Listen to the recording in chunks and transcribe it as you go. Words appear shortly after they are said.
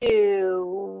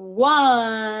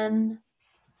1.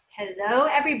 Hello,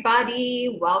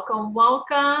 everybody. Welcome.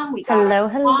 We got Hello.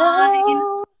 wine.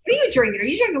 What are you drinking? Are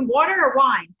you drinking water or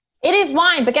wine? It is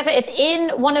wine, but guess what? It's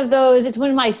one of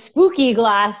my spooky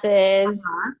glasses.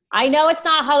 I know it's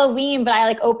not Halloween, but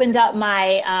I opened up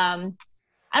my,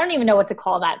 I don't even know what to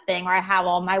call that thing where I have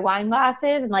all my wine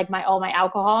glasses and all my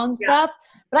alcohol and stuff.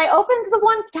 But I opened the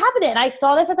one cabinet and I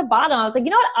saw this at the bottom. I was like, you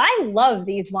know what? I love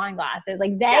these wine glasses.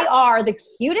 They are the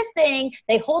cutest thing.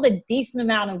 They hold a decent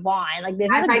amount of wine.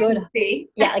 This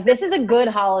is a good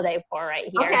holiday pour right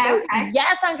here. Okay.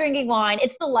 Yes, I'm drinking wine.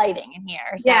 It's the lighting in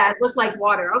here. So. Yeah, it looked like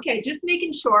water. Okay, just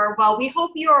making sure. Well, we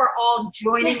hope you are all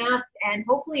joining us and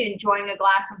hopefully enjoying a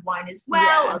glass of wine as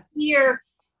well, a beer.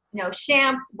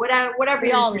 Champs, whatever.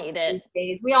 We all need it. These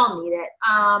days. We all need it.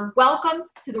 Welcome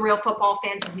to the Real Football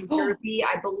Fans of New Jersey.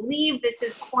 I believe this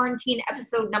is quarantine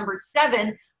episode number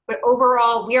 7, but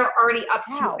overall we are already up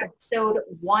to episode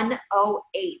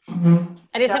 108.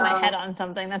 I just hit my head on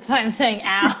something. That's why I'm saying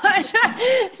ow.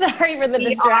 Sorry for the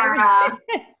distraction.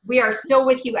 We are still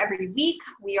with you every week.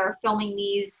 We are filming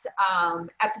these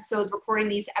episodes, recording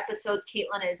these episodes.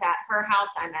 Caitlin is at her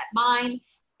house. I'm at mine.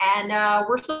 And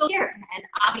we're still here. And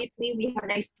obviously, we have a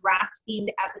nice draft-themed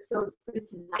episode for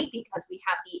tonight because we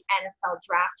have the NFL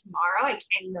draft tomorrow. I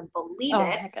can't even believe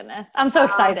it. Oh, my goodness. I'm so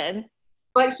excited.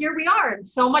 But here we are, and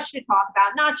so much to talk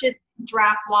about, not just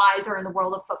draft-wise or in the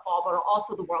world of football, but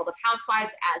also the world of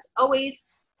housewives, as always.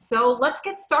 So let's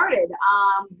get started.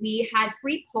 We had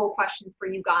 3 poll questions for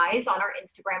you guys on our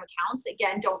Instagram accounts.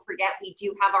 Again, don't forget, we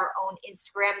do have our own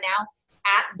Instagram now,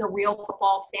 at the Real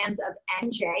Football Fans of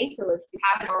NJ. So if you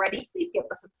haven't already, please give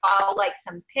us a follow,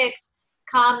 some pics,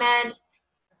 comment,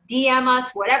 DM us,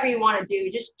 whatever you want to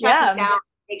do. Just check us out.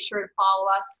 Make sure to follow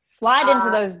us. Slide into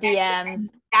those DMs. And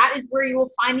that is where you will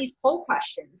find these poll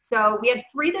questions. So we had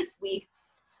 3 this week.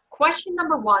 Question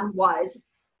number 1 was,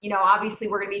 obviously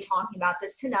we're going to be talking about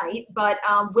this tonight, but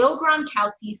will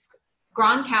Gronkowski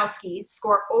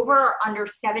score over or under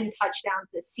 7 touchdowns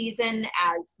this season?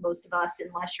 As most of us,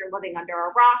 unless you're living under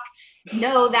a rock,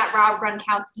 know that Rob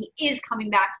Gronkowski is coming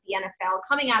back to the NFL,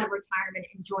 coming out of retirement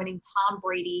and joining Tom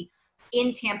Brady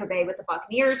in Tampa Bay with the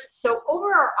Buccaneers. So over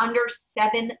or under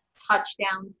 7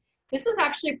 touchdowns. This was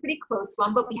actually a pretty close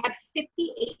one, but we had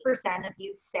 58% of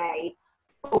you say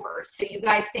over. So you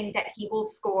guys think that he will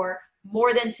score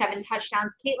more than 7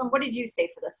 touchdowns. Caitlin, what did you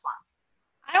say for this one?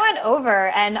 I went over,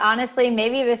 and honestly,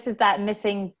 maybe this is that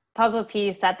missing puzzle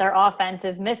piece that their offense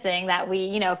is missing that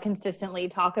we, consistently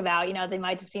talk about. They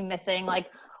might just be missing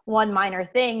one minor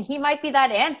thing. He might be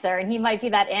that answer, and he might be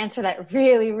that answer that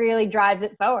really, really drives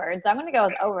it forward. So I'm going to go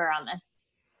with over on this.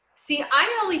 See, I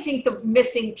only think the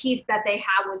missing piece that they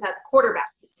have was at the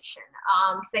quarterback position,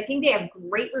 because I think they have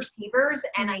great receivers,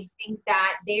 and I think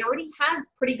that they already have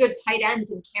pretty good tight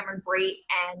ends in Cameron Brate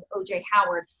and O.J.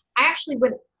 Howard. I actually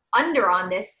went under on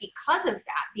this because of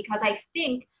that, because I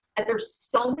think that there's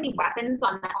so many weapons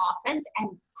on that offense,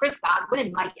 and Chris Godwin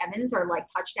and Mike Evans are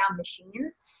touchdown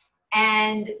machines,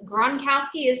 and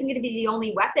Gronkowski isn't going to be the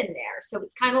only weapon there. So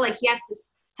it's kind of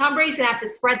Tom Brady's going to have to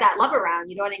spread that love around,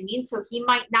 you know what I mean? So he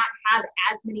might not have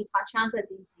as many touchdowns as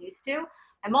he's used to.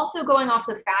 I'm also going off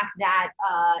the fact that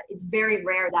it's very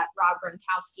rare that Rob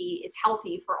Gronkowski is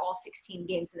healthy for all 16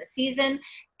 games in the season.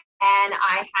 And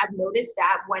I have noticed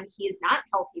that when he is not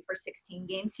healthy for 16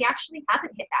 games, he actually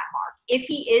hasn't hit that mark. If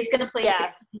he is going to play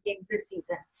 16 games this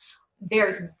season,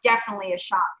 there's definitely a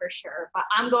shot for sure. But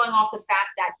I'm going off the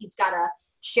fact that he's got to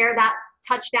share that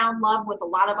touchdown love with a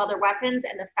lot of other weapons,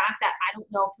 and the fact that I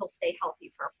don't know if he'll stay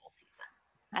healthy for a full season.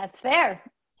 That's fair.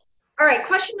 All right,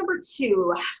 question number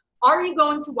 2. Are you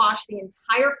going to watch the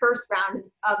entire first round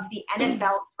of the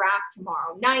NFL draft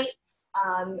tomorrow night?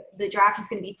 The draft is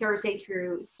going to be Thursday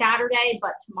through Saturday,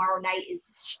 but tomorrow night is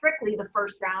strictly the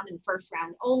first round and first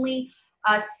round only.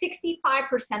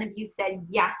 65% of you said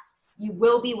yes, you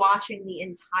will be watching the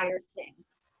entire thing.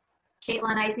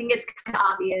 Caitlin, I think it's kind of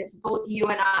obvious. Both you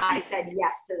and I said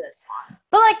yes to this one.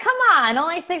 But come on,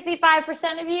 only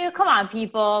 65% of you? Come on,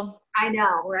 people. I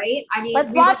know, right? I mean,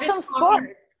 let's watch some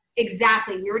sports.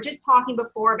 Exactly. We were just talking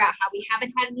before about how we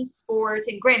haven't had any sports.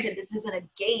 And granted, this isn't a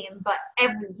game, but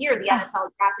every year the NFL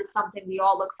draft is something we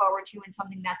all look forward to and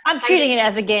something that's exciting. I'm treating it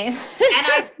as a game. And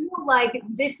I feel like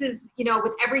this is,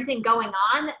 with everything going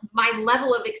on, my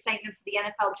level of excitement for the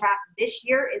NFL draft this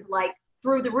year is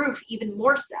through the roof, even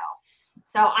more so.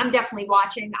 So I'm definitely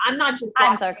watching. I'm not just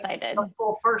watching I'm so excited. The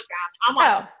full first round.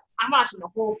 I'm watching the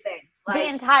whole thing. The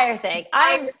entire thing.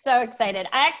 I'm so excited.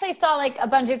 I actually saw a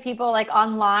bunch of people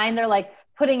online. They're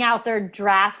putting out their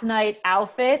draft night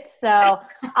outfits. So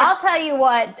I'll tell you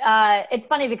what, it's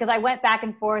funny because I went back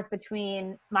and forth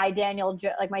between my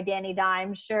my Danny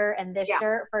Dimes shirt and this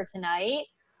shirt for tonight.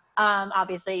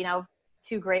 Obviously, you know,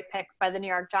 two great picks by the New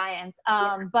York Giants.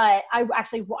 But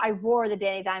I wore the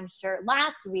Danny Dimes shirt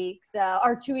last week,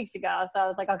 or 2 weeks ago. So I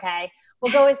was like, okay,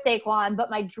 we'll go with Saquon.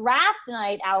 But my draft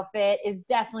night outfit is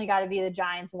definitely got to be the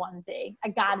Giants onesie. I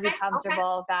got to be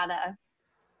comfortable. Gotta.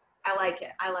 I like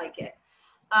it.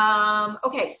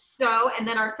 Okay, so, and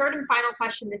then our third and final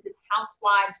question, this is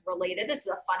Housewives related. This is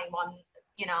a funny one,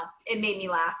 you know, it made me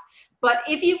laugh. But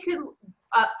if you could,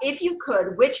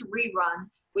 which rerun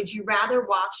would you rather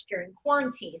watch during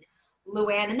quarantine?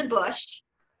 Luann in the Bush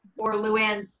or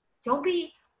Luann's Don't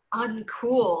Be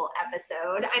Uncool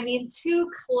episode? I mean,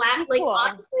 like,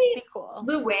 honestly, cool.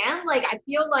 Luann, like, I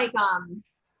feel like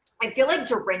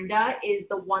Dorinda is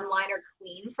the one-liner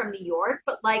queen from New York,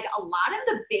 but like a lot of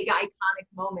the big iconic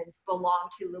moments belong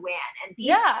to Luann. And these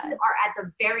two are at the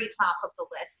very top of the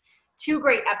list. 2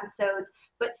 great episodes,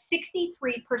 but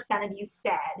 63% of you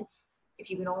said if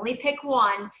you can only pick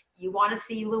one, you want to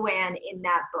see Luann in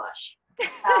that bush.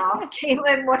 So,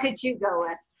 Caitlin, what did you go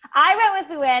with? I went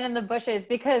with Luann in the bushes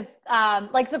because,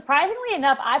 like, surprisingly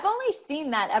enough, I've only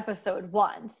seen that episode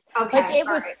once. Okay, like, it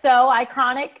was so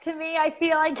iconic to me, I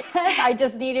feel like I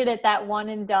just needed it that one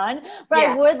and done. But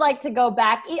I would like to go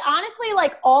back. Honestly,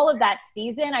 like, all of that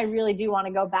season, I really do want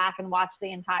to go back and watch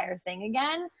the entire thing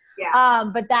again. Yeah.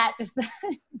 But that just...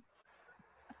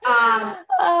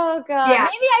 oh god,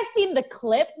 maybe I've seen the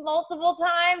clip multiple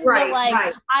times, but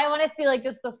like I want to see like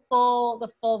just the full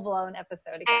blown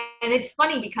episode again. And it's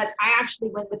funny because I actually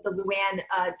went with the Luann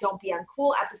Don't Be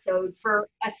Uncool episode for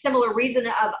a similar reason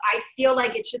of I feel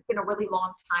like it's just been a really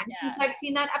long time since I've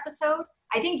seen that episode.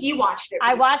 I think you watched it.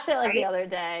 I watched it like the other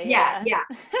day. Yeah.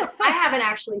 I haven't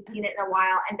actually seen it in a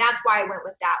while, and that's why I went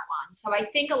with that one. So I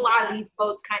think a lot of these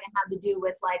votes kind of have to do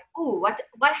with like, ooh, what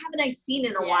haven't I seen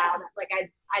in a while that like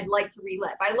I'd like to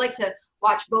relive. I'd like to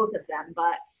watch both of them,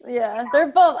 but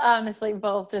they're both honestly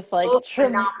just like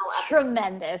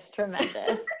tremendous.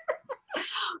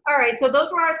 All right, so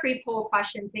those were our 3 poll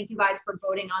questions. Thank you guys for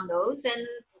voting on those, and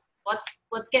let's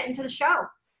get into the show.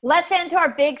 Let's get into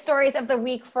our big stories of the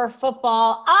week for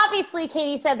football. Obviously,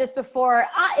 Katie said this before.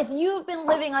 If you've been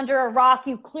living under a rock,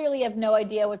 you clearly have no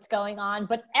idea what's going on.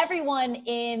 But everyone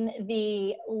in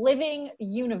the living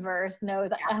universe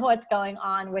knows what's going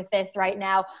on with this right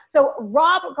now. So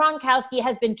Rob Gronkowski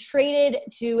has been traded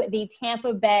to the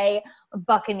Tampa Bay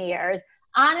Buccaneers.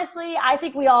 Honestly, I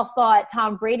think we all thought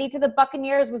Tom Brady to the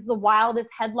Buccaneers was the wildest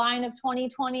headline of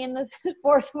 2020 in the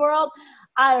sports world.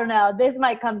 I don't know. This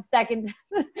might come second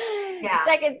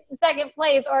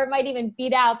place, or it might even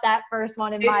beat out that first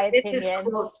one in my opinion. This is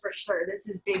close for sure. This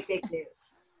is big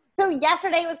news. So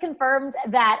yesterday it was confirmed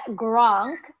that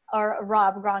GRONK, or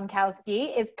Rob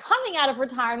Gronkowski, is coming out of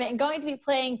retirement and going to be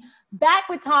playing back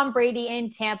with Tom Brady in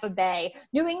Tampa Bay.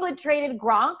 New England traded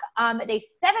Gronk a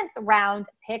 7th-round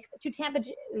pick to Tampa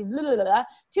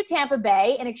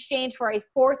Bay in exchange for a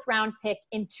 4th-round pick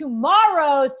in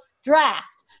tomorrow's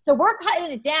draft. So we're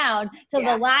cutting it down to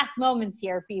the last moments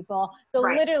here, people. So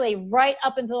literally right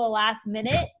up until the last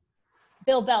minute,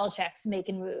 Bill Belichick's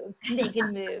making moves.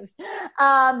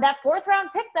 That 4th-round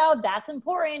pick, though, that's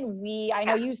important. I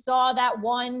know you saw that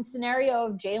one scenario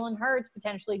of Jalen Hurts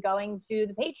potentially going to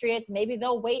the Patriots. Maybe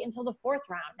they'll wait until the 4th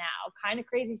round now. Kind of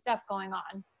crazy stuff going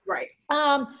on. Right.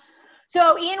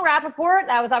 So Ian Rappaport,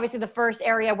 that was obviously the first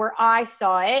area where I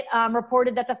saw it,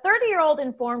 reported that the 30-year-old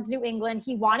informed New England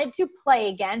he wanted to play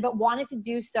again, but wanted to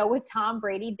do so with Tom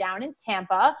Brady down in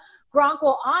Tampa. Gronk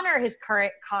will honor his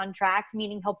current contract,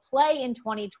 meaning he'll play in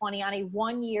 2020 on a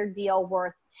 1-year deal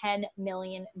worth $10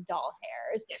 million.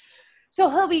 So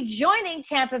he'll be joining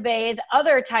Tampa Bay's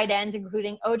other tight ends,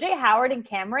 including O.J. Howard and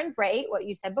Cameron Brate, what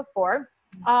you said before.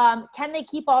 Can they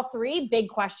keep all 3? Big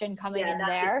question coming in there.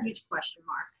 Yeah, that's a huge question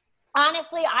mark.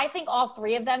 Honestly, I think all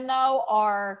 3 of them, though,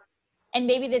 are, and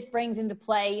maybe this brings into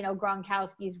play, you know,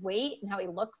 Gronkowski's weight and how he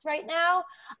looks right now.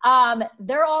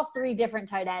 They're all 3 different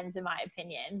tight ends, in my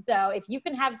opinion. So if you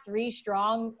can have 3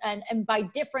 strong, and by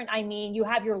different, I mean you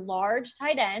have your large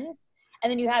tight ends, and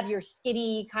then you have your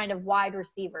skinny kind of wide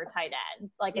receiver tight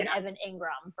ends, like an Evan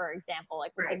Ingram, for example,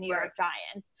 like with the New York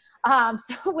Giants.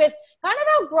 So with kind of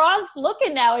how Gronk's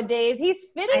looking nowadays, he's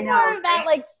fitting more of that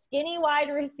like skinny wide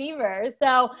receiver.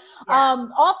 So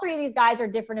all 3 of these guys are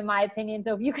different in my opinion.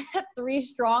 So if you can have 3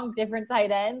 strong different tight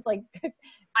ends, like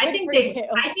I think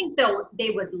they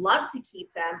would love to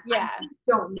keep them. Yeah. I just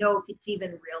don't know if it's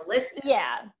even realistic.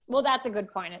 Yeah. Well, that's a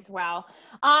good point as well.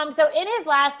 So in his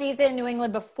last season in New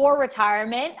England before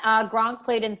retirement, Gronk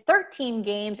played in 13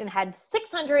 games and had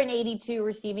 682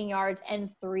 receiving yards and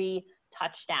 3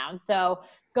 touchdowns. So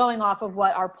going off of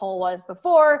what our poll was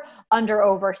before, under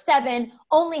over 7,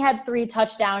 only had 3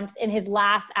 touchdowns in his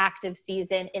last active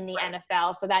season in the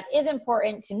NFL. So that is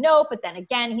important to note. But then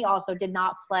again, he also did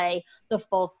not play the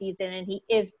full season, and he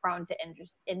is prone to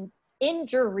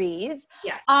injuries.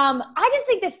 Yes. I just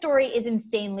think this story is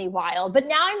insanely wild. But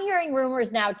now I'm hearing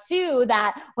rumors now too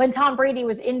that when Tom Brady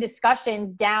was in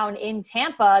discussions down in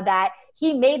Tampa, that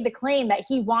he made the claim that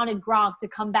he wanted Gronk to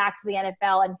come back to the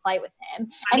NFL and play with him.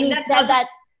 And he said that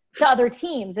to other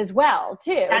teams as well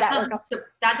too.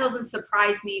 That doesn't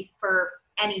surprise me for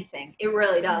anything. It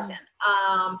really doesn't.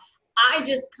 I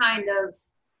just kind of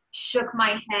shook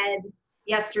my head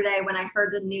yesterday when I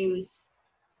heard the news.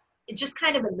 It just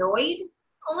kind of annoyed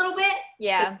a little bit.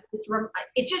 Yeah.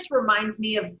 It just reminds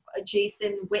me of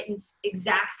Jason Witten's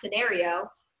exact scenario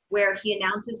where he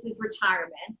announces his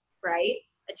retirement, right?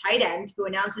 A tight end who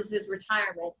announces his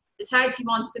retirement, decides he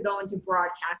wants to go into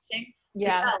broadcasting.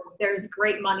 Yeah. There's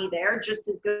great money there, just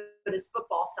as good as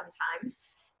football sometimes.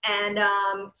 And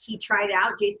he tried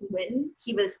out Jason Witten.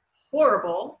 He was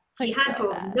horrible. He had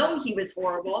to have known he was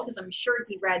horrible because I'm sure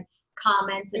he read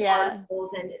comments and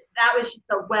articles, and that was just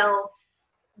a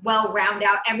well round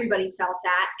out. Everybody felt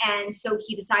that. And so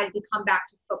he decided to come back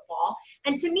to football.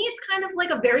 And to me, it's kind of like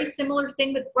a very similar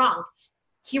thing with Gronk.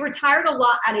 He retired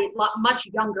at a much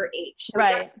younger age. So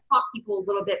that caught people a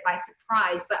little bit by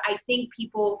surprise. But I think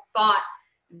people thought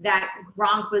that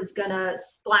Gronk was going to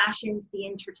splash into the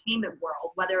entertainment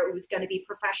world, whether it was going to be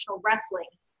professional wrestling,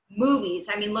 movies.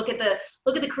 I mean, look at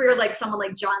the career like someone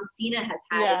like John Cena has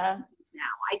had now.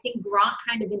 I think Gronk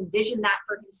kind of envisioned that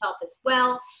for himself as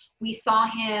well. We saw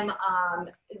him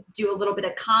do a little bit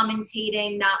of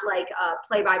commentating, not like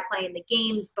play-by-play in the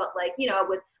games, but like,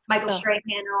 with Michael Strahan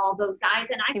and all those guys.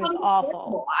 And I thought he was awful.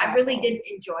 Horrible. I really didn't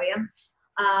enjoy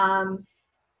him.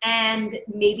 And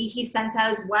maybe he sensed that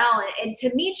as well. And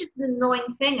to me, it's just an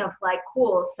annoying thing of like,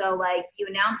 cool. So like you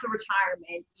announce a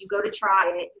retirement, you go to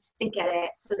try it, you stink at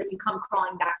it, so then you come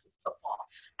crawling back to football.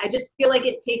 I just feel like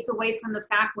it takes away from the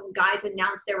fact when guys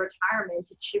announce their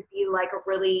retirements, it should be like a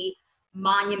really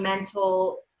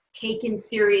monumental, taken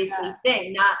seriously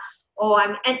thing. Not,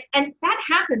 and that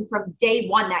happened from day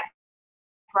one that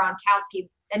Gronkowski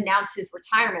announced his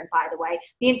retirement, by the way.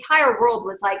 The entire world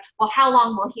was like, well, how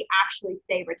long will he actually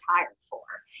stay retired for?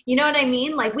 You know what I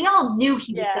mean? Like, we all knew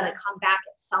he was going to come back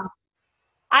at some point.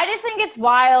 I just think it's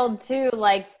wild too.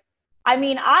 Like, I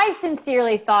mean, I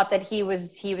sincerely thought that he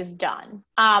was done.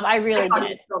 I really did. He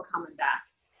was still coming back.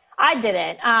 I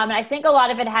didn't. And I think a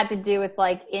lot of it had to do with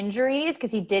like injuries,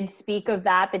 because he did speak of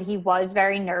that he was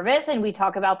very nervous. And we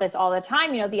talk about this all the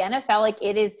time. The NFL, like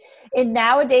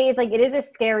nowadays, like it is a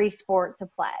scary sport to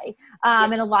play.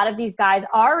 And a lot of these guys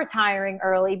are retiring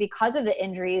early because of the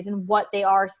injuries and what they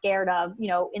are scared of,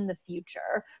 in the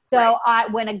future. So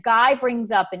when a guy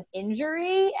brings up an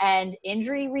injury and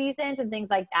injury reasons and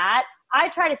things like that, I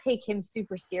try to take him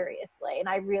super seriously. And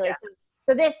I really,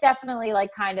 so this definitely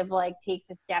like kind of like takes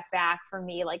a step back for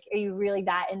me. Like, are you really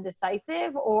that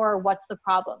indecisive, or what's the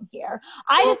problem here?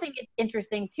 I just think it's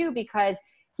interesting too, because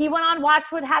he went on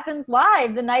Watch What Happens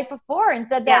Live the night before and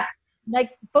said that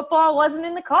like football wasn't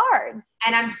in the cards.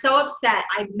 And I'm so upset.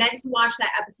 I meant to watch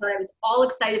that episode. I was all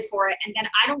excited for it. And then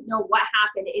I don't know what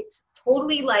happened. It's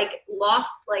totally like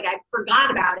lost. Like I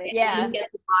forgot about it. Yeah. I didn't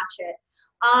get to watch it.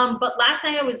 But last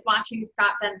night I was watching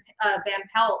Scott Van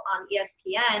Pelt on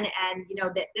ESPN, and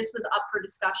that this was up for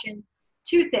discussion.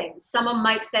 Two things. Someone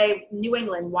might say, New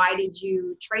England, why did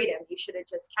you trade him? You should have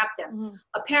just kept him. Mm-hmm.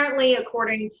 Apparently,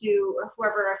 according to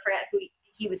whoever I forget who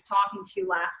he was talking to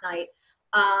last night,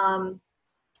 I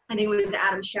think it was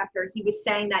Adam Schefter. He was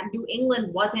saying that New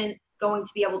England wasn't going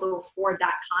to be able to afford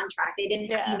that contract. They didn't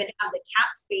even have the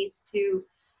cap space to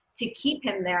keep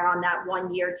him there on that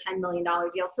 1 year, $10 million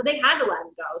deal. So they had to let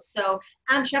him go. So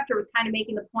Adam Schefter was kind of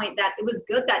making the point that it was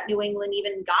good that New England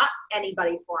even got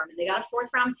anybody for him, and they got a 4th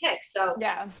round pick. So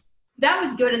that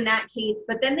was good in that case.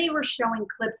 But then they were showing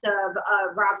clips of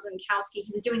Rob Gronkowski.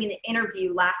 He was doing an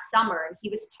interview last summer, and he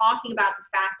was talking about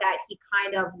the fact that he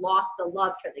kind of lost the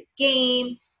love for the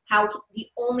game, how the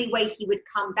only way he would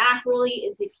come back really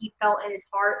is if he felt in his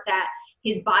heart that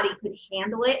his body could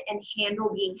handle it and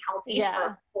handle being healthy for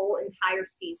a full entire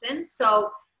season.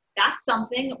 So that's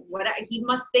something. He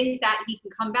must think that he can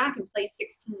come back and play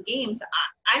 16 games.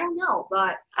 I don't know,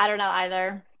 but I don't know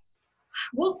either.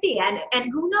 We'll see.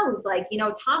 And who knows, like, you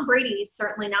know, Tom Brady is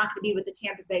certainly not going to be with the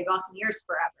Tampa Bay Buccaneers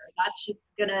forever. That's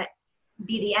just going to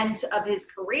be the end of his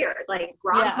career. Like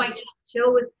Gronk might just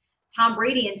chill with Tom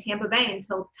Brady in Tampa Bay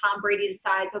until Tom Brady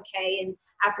decides, okay, and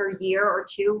after a year or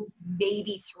two,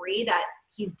 maybe three, that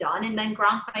he's done, and then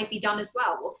Gronk might be done as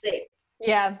well. We'll see.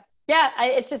 Yeah.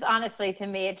 It's just, honestly, to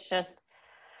me, it's just,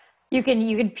 you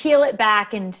can peel it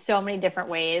back in so many different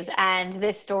ways, and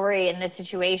this story and this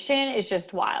situation is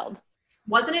just wild.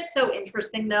 Wasn't it so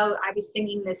interesting, though? I was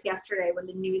thinking this yesterday when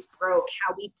the news broke,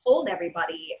 how we polled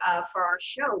everybody for our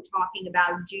show talking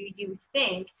about, do you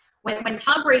think, when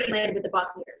Tom Brady landed with the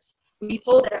Buccaneers, we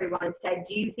polled everyone and said,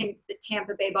 do you think the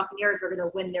Tampa Bay Buccaneers are going to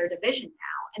win their division now?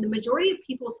 And the majority of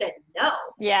people said no.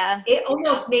 Yeah. It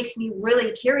almost makes me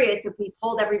really curious if we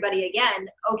polled everybody again,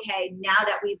 okay, now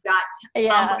that we've got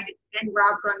Tom Brady and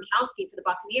Rob Gronkowski for the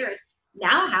Buccaneers,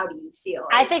 now how do you feel?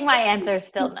 I think my answer is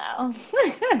still no.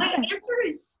 My answer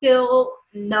is still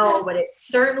no, but it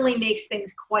certainly makes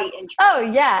things quite interesting. Oh,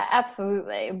 yeah,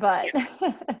 absolutely. But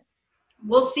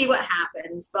we'll see what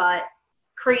happens. But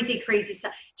crazy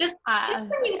stuff. Just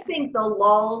when you think the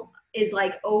lull is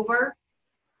like over,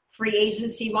 free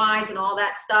agency wise and all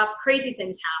that stuff, crazy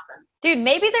things happen. Dude,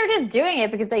 maybe they're just doing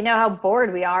it because they know how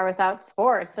bored we are without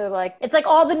sports. So like, it's like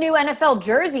all the new NFL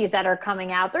jerseys that are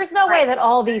coming out. There's no way that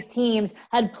all these teams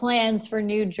had plans for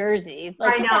new jerseys.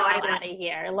 Like, get the hell out of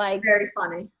here. Like, very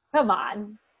funny. Come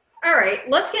on. All right,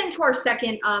 let's get into our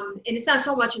second, and it's not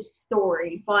so much a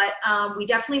story, but we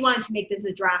definitely wanted to make this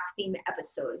a draft theme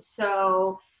episode.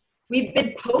 So we've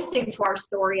been posting to our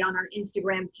story on our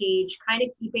Instagram page, kind of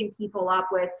keeping people up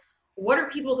with what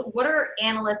are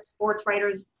analysts, sports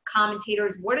writers,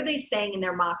 commentators, what are they saying in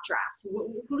their mock drafts?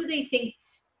 Who do they think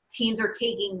teams are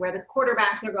taking, where the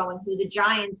quarterbacks are going, who the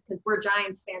Giants, because we're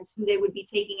Giants fans, who they would be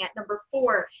taking at number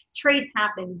 4, trades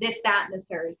happening, this, that, and the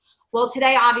third. Well,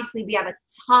 today, obviously, we have a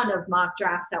ton of mock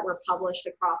drafts that were published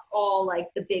across all like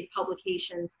the big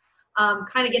publications,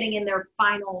 kind of getting in their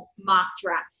final mock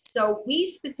drafts. So we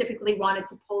specifically wanted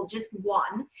to pull just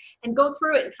one and go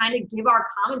through it and kind of give our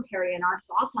commentary and our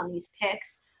thoughts on these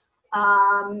picks,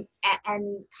 and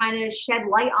kind of shed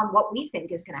light on what we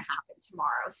think is going to happen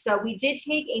tomorrow. So we did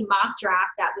take a mock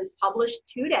draft that was published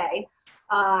today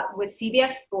with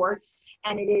CBS Sports,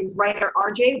 and it is writer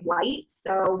RJ White.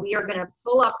 So we are going to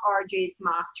pull up RJ's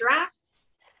mock draft.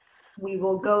 We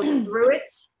will go through it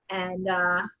and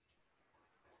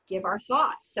give our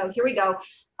thoughts. So here we go.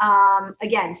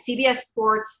 Again, CBS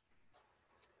Sports,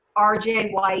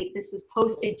 RJ White. This was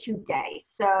posted today.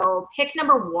 So pick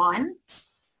number 1.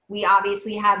 We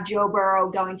obviously have Joe Burrow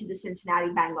going to the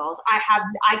Cincinnati Bengals. I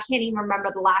can't even remember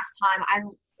the last time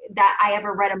I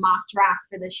ever read a mock draft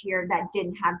for this year that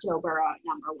didn't have Joe Burrow at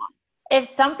number 1. If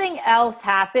something else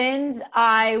happens,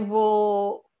 it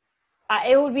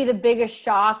would be the biggest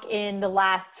shock in the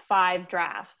last 5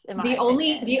 drafts. The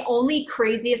only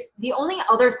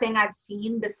other thing I've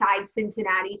seen besides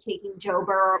Cincinnati taking Joe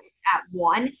Burrow at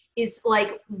 1 is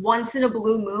like once in a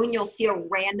blue moon, you'll see a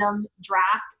random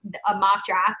draft, a mock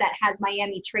draft that has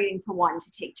Miami trading to 1 to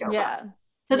take Joe Burrow.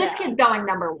 So this kid's going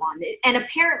number 1. And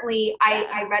apparently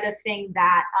I read a thing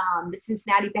that the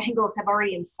Cincinnati Bengals have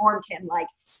already informed him, like,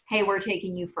 hey, we're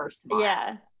taking you first tomorrow.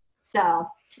 Yeah. So,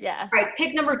 all right,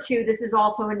 pick number 2. This is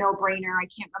also a no-brainer. I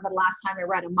can't remember the last time I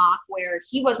read a mock where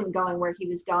he wasn't going where he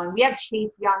was going. We have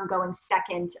Chase Young going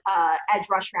second, edge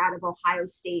rusher out of Ohio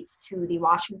State to the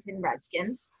Washington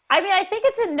Redskins. I mean, I think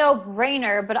it's a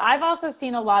no-brainer, but I've also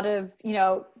seen a lot of,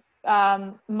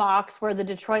 mocks where the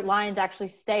Detroit Lions actually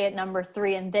stay at number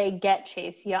 3 and they get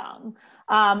Chase Young.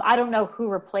 I don't know who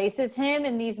replaces him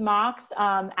in these mocks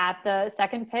at the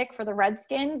second pick for the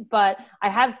Redskins, but I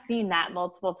have seen that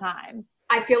multiple times.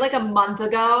 I feel like a month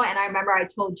ago, and I remember I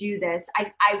told you this,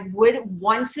 I would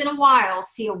once in a while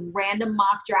see a random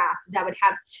mock draft that would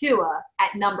have Tua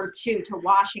at number 2 to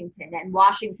Washington, and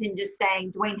Washington just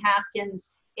saying, Dwayne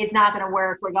Haskins, it's not going to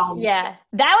work. We're going. Yeah,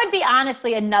 that would be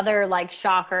honestly another like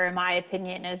shocker in my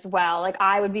opinion as well. Like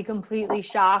I would be completely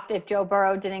shocked if Joe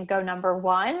Burrow didn't go number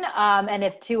 1, and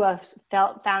if Tua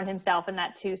found himself in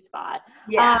that 2 spot.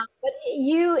 Yeah. But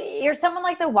you're someone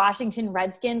like the Washington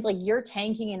Redskins. Like you're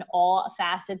tanking in all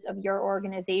facets of your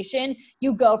organization.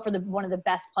 You go for one of the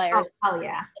best players. Oh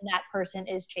yeah. And that person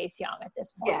is Chase Young at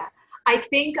this point. Yeah. I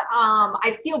think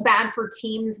I feel bad for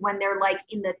teams when they're like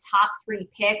in the top 3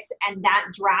 picks and that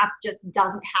draft just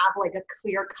doesn't have like a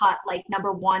clear cut, like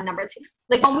number 1, number 2.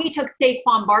 Like when we took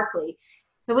Saquon Barkley,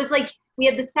 it was like we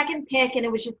had the second pick and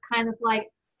it was just kind of like,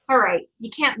 all right, you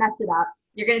can't mess it up.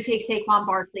 You're going to take Saquon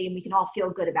Barkley and we can all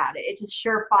feel good about it. It's a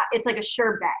it's like a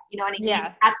sure bet. You know what I mean?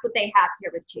 Yeah. That's what they have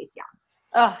here with Chase Young.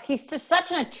 Oh, he's just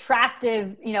such an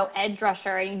attractive, edge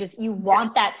rusher, and you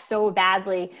want that so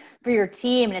badly for your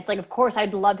team. And it's like, of course,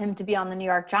 I'd love him to be on the New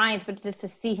York Giants, but just to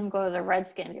see him go to the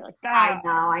Redskins, you're like, ah.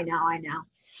 I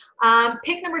know.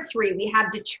 Pick number 3, we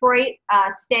have Detroit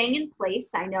staying in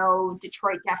place. I know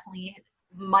Detroit definitely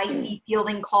might be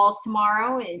fielding calls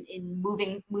tomorrow in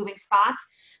moving spots,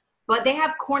 but they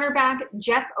have cornerback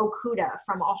Jeff Okudah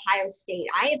from Ohio State.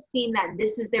 I have seen that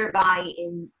this is their guy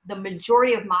in the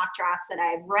majority of mock drafts that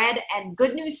I've read, and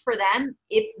good news for them,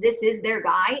 if this is their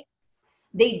guy,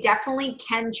 they definitely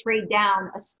can trade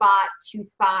down a spot, 2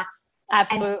 spots,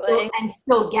 Absolutely, and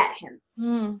still get him.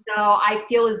 Mm. So I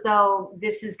feel as though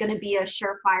this is going to be a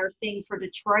surefire thing for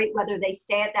Detroit, whether they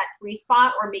stay at that 3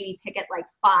 spot or maybe pick at like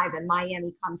 5 and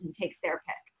Miami comes and takes their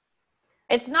pick.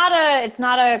 It's not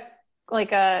a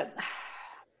like a,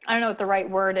 I don't know what the right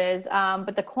word is,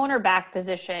 but the cornerback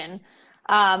position,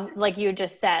 like you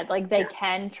just said, like they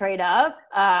can trade up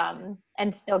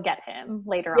and still get him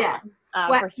later on.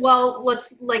 Well,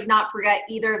 let's not forget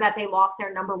either that they lost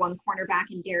their number 1 cornerback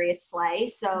in Darius Slay.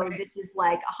 So this is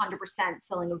like 100%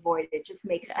 filling a void. It just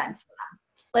makes sense for them.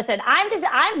 Listen,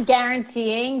 I'm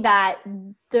guaranteeing that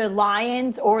the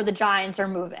Lions or the Giants are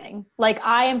moving. Like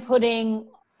I am putting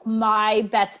my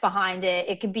bets behind it.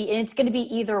 It's going to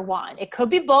be either one. It could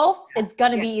be both. It's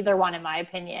going to be either one, in my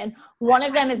opinion. One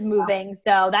of them is moving.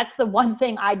 So that's the one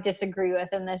thing I disagree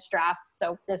with in this draft.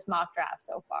 So this mock draft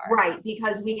so far. Right.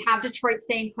 Because we have Detroit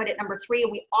staying put at number 3.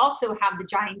 And we also have the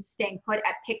Giants staying put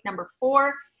at pick number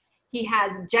 4. He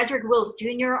has Jedrick Wills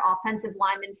Jr., offensive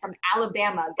lineman from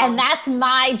Alabama. And that's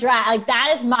my draft. Like,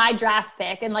 that is my draft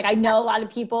pick. And, like, I know a lot of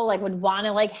people, like, would want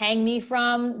to, like, hang me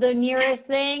from the nearest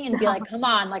thing and be like, come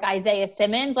on, like, Isaiah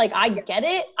Simmons. Like, I get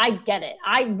it.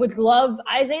 I would love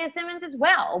Isaiah Simmons as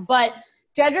well. But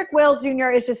Jedrick Wills Jr.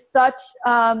 is just such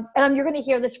and you're going to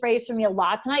hear this phrase from me a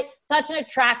lot tonight, such an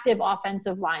attractive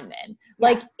offensive lineman.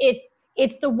 Like,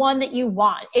 it's the one that you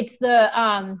want. It's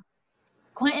the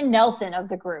Quentin Nelson of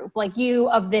the group, like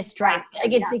of this draft.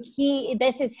 Like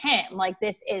this is him. Like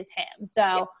this is him.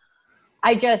 So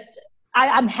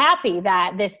I'm happy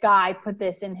that this guy put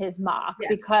this in his mock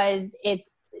because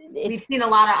we've seen a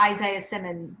lot of Isaiah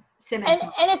Simmons. And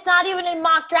it's not even in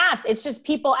mock drafts. It's just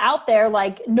people out there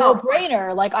like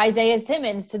no-brainer, like Isaiah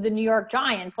Simmons to the New York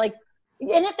Giants. Like,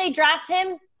 and if they draft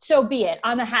him, so be it.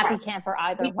 I'm a happy camper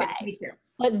either way. Me too.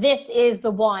 But this is the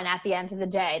one at the end of the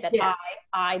day that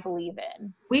I believe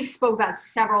in. We've spoke about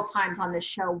several times on this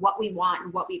show what we want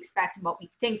and what we expect and what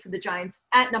we think for the Giants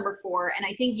at number 4. And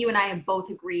I think you and I have both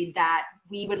agreed that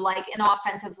we would like an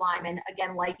offensive lineman.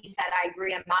 Again, like you said, I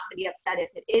agree. I'm not going to be upset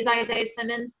if it is Isaiah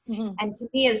Simmons. Mm-hmm. And to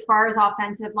me, as far as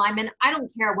offensive linemen, I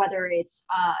don't care whether it's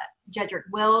Jedrick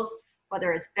Wills,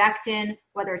 whether it's Becton,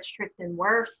 whether it's Tristan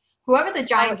Wirfs. Whoever the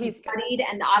Giants have studied,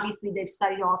 and obviously they've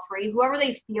studied all 3, whoever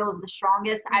they feel is the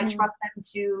strongest, I trust them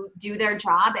to do their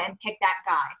job and pick that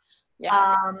guy.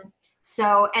 Yeah.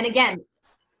 So, and again,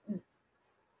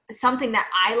 something that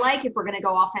I like, if we're going to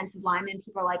go offensive lineman,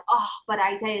 people are like, oh, but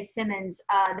Isaiah Simmons,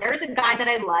 there's a guy that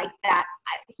I like that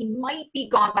he might be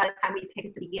gone by the time we pick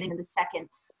at the beginning of the second.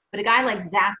 But a guy like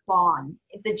Zach Vaughn,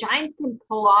 if the Giants can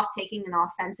pull off taking an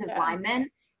offensive lineman,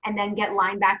 and then get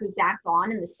linebacker Zach Vaughn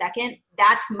in the second,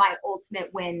 that's my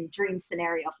ultimate win dream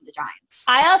scenario for the Giants.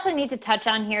 I also need to touch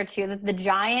on here too that the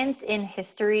Giants in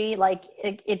history, like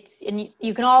it's, and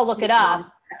you can all look it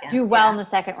up, do well in the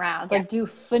second round, like do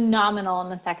phenomenal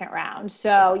in the second round.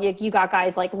 So you got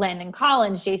guys like Landon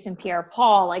Collins, Jason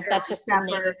Pierre-Paul, like that's just to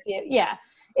name a few.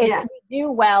 We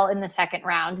do well in the second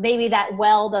round. Maybe that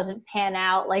well doesn't pan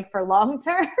out like for long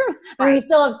term. I mean, we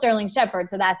still have Sterling Shepard,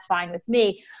 so that's fine with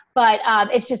me. But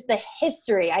it's just the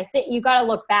history. I think you got to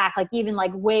look back, like even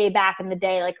like way back in the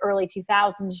day, like early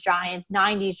 2000s Giants,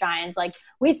 90s Giants, like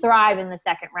we thrive in the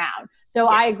second round. So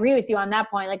I agree with you on that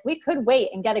point. Like we could wait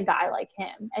and get a guy like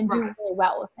him and do really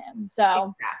well with him.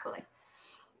 So exactly.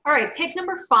 All right, pick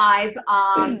number 5.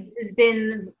 This has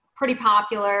been pretty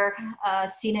popular.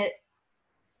 Seen it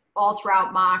all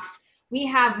throughout mocks. We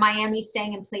have Miami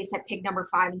staying in place at pick number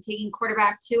 5 and taking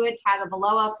quarterback Tua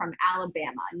Tagovailoa from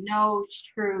Alabama. No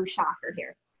true shocker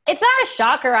here. It's not a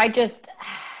shocker. I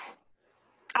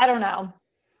don't know.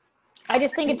 I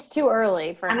just think it's too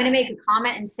early for I'm going to make a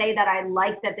comment and say that I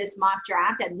like that this mock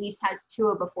draft at least has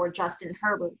Tua before Justin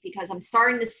Herbert, because I'm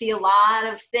starting to see a lot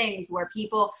of things where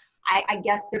people, I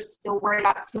guess they're still worried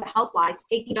about Tua health-wise,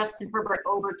 taking Justin Herbert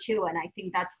over Tua, and I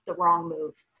think that's the wrong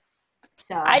move.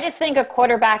 So I just think a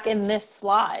quarterback in this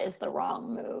slot is the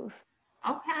wrong move.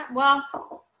 Okay, well,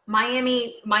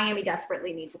 Miami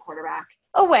desperately needs a quarterback.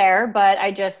 Aware, but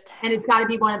and it's got to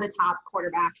be one of the top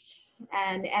quarterbacks.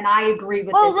 And I agree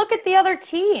with Well, this. look at the other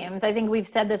teams. I think we've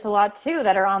said this a lot too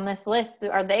that are on this list.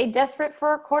 Are they desperate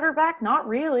for a quarterback? Not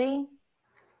really.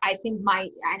 I think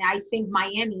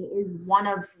Miami is one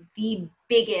of the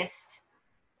biggest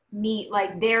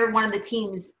they're one of the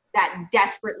teams that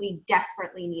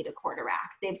desperately need a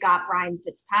quarterback. They've got Ryan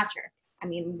Fitzpatrick. I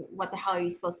mean, what the hell are you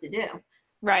supposed to do?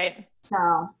 Right. So,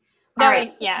 all No,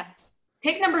 right. yeah.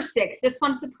 Pick number 6. This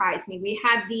one surprised me. We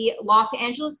have the Los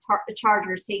Angeles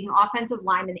Chargers taking offensive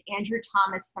lineman Andrew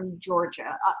Thomas from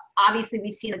Georgia. Obviously,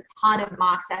 we've seen a ton of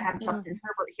mocks that have Justin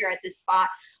Herbert here at this spot.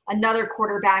 Another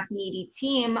quarterback needy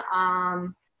team.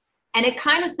 And it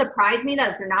kind of surprised me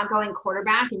that if you're not going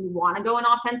quarterback and you want to go an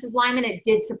offensive lineman, it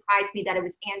did surprise me that it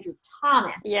was Andrew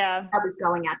Thomas that was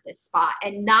going at this spot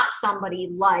and not somebody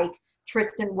like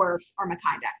Tristan Wirfs or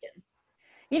Mekhi Becton.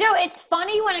 You know, it's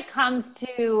funny when it comes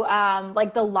to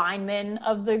like the linemen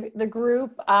of the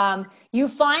group. You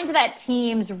find that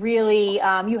teams really,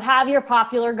 you have your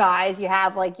popular guys, you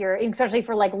have like especially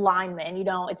for like linemen,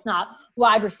 it's not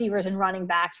wide receivers and running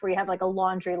backs where you have like a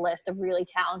laundry list of really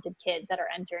talented kids that are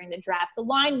entering the draft. The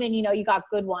linemen, you got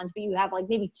good ones, but you have like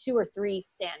maybe 2 or 3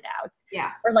 standouts.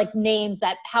 Yeah. Or like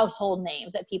household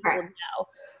names that people would know.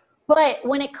 But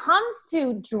when it comes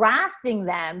to drafting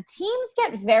them, teams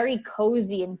get very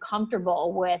cozy and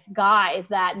comfortable with guys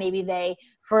that maybe they,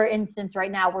 for instance,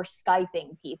 right now we're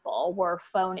Skyping people, we're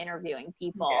phone interviewing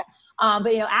people. Yeah.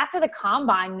 But, after the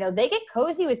combine, they get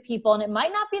cozy with people, and it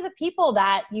might not be the people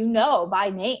that by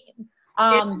name.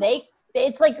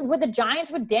 It's like with the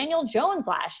Giants with Daniel Jones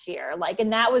last year,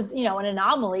 and that was, an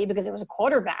anomaly because it was a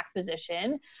quarterback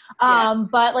position.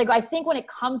 But I think when it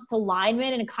comes to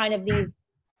linemen and kind of these,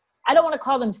 I don't want to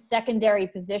call them secondary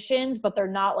positions, but they're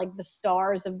not like the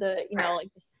stars of the,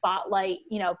 like the spotlight,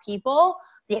 people,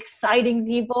 the exciting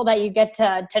people that you get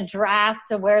to draft,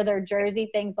 to wear their jersey,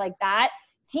 things like that.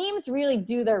 Teams really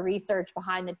do their research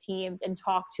behind the teams and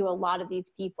talk to a lot of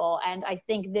these people. And I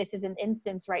think this is an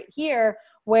instance right here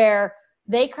where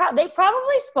they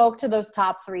probably spoke to those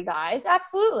top 3 guys.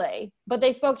 Absolutely. But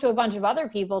they spoke to a bunch of other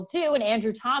people too. And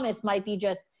Andrew Thomas might be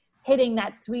just hitting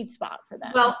that sweet spot for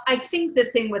them. Well, I think the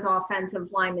thing with offensive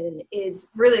linemen is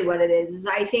really what it is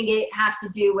I think it has to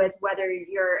do with whether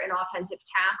you're an offensive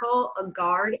tackle, a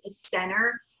guard, a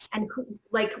center, and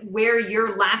where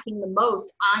you're lacking the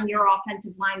most on your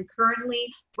offensive line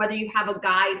currently, whether you have a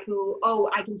guy who,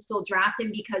 I can still draft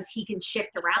him because he can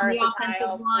shift around the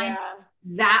offensive line. Yeah.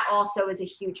 That also is a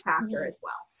huge factor as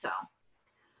well. So,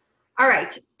 all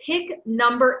right, pick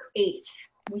number 8.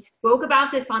 We spoke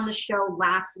about this on the show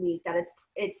last week, that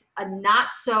it's a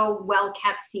not so well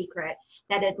kept secret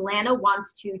that Atlanta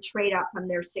wants to trade up from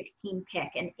their 16 pick.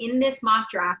 And in this mock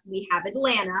draft, we have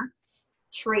Atlanta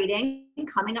trading,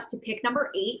 coming up to pick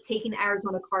number 8, taking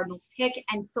Arizona Cardinals pick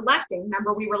and selecting.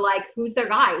 Remember, we were like, who's their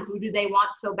guy? Who do they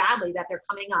want so badly that they're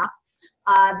coming up?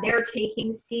 They're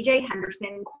taking CJ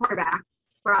Henderson, quarterback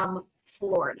from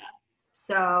Florida.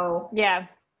 So yeah.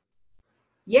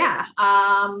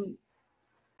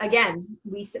 Again,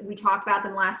 we talked about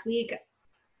them last week.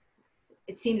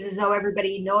 It seems as though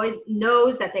everybody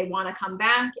knows that they want to come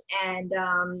back. And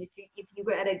if you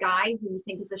get a guy who you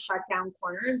think is a shutdown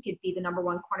corner, could be the number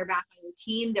 1 cornerback on your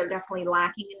team, they're definitely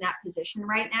lacking in that position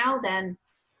right now, then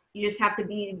you just have to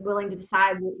be willing to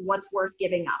decide what's worth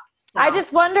giving up. So I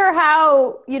just wonder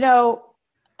how,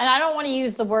 and I don't want to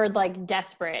use the word like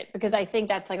desperate because I think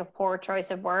that's like a poor choice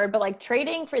of word, but like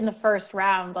trading in the first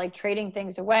round, like trading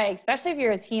things away, especially if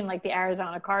you're a team like the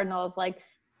Arizona Cardinals, like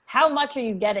how much are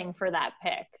you getting for that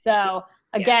pick? So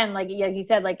again, like you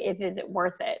said, like is it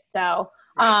worth it? So,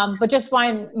 but just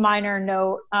one minor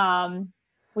note,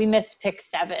 we missed pick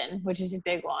 7, which is a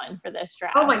big one for this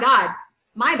draft. Oh my God,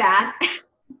 my bad.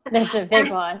 That's a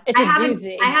big one. It's a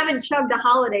doozy. I haven't chugged a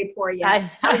holiday pour yet.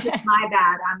 That was just my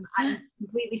bad. I'm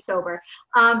completely sober.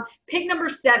 Pick number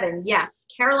 7, yes,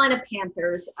 Carolina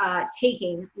Panthers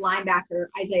taking linebacker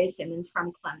Isaiah Simmons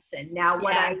from Clemson. Now,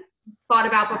 what I thought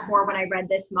about before when I read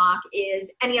this mock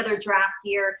is any other draft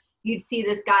year, you'd see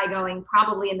this guy going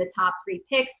probably in the top 3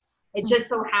 picks. It just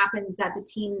so happens that the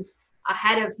teams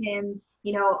ahead of him,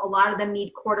 a lot of them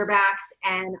need quarterbacks.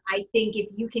 And I think if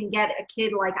you can get a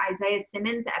kid like Isaiah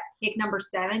Simmons at pick number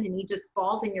 7 and he just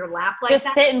falls in your lap like that.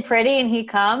 Just sitting pretty and he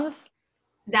comes.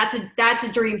 That's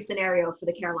a dream scenario for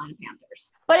the Carolina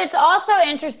Panthers. But it's also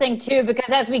interesting too,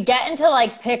 because as we get into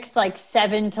like picks like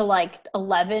 7 to like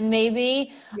 11,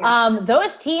 maybe,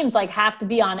 those teams like have to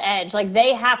be on edge. Like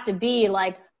they have to be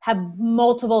like, have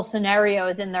multiple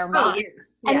scenarios in their mind.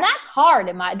 And that's hard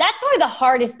that's probably the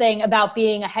hardest thing about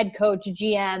being a head coach,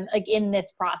 GM, like in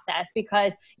this process,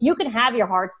 because you can have your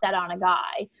heart set on a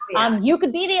guy. You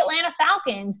could be the Atlanta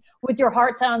Falcons with your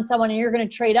heart set on someone and you're going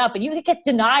to trade up and you could get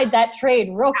denied that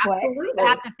trade real quick. Absolutely. You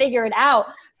have to figure it out.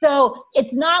 So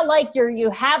it's not like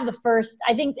you have the first,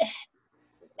 I think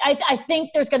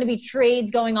there's going to be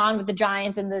trades going on with the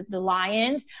Giants and the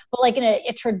Lions, but like in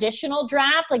a traditional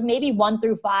draft, like maybe 1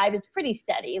 through 5 is pretty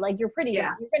steady. Like you're going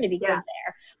to be good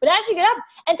there. But as you get up,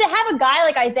 and to have a guy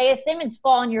like Isaiah Simmons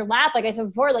fall in your lap, like I said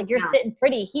before, like you're sitting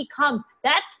pretty, he comes,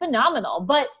 that's phenomenal.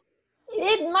 But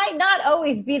it might not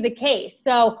always be the case.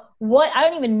 So I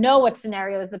don't even know what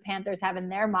scenarios the Panthers have in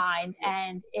their mind.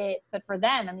 But for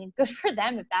them, I mean, good for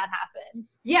them if that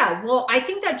happens. Yeah. Well, I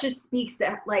think that just speaks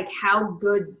to like how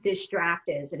good this draft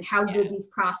is and how good these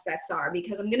prospects are,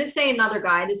 because I'm going to say another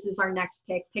guy, this is our next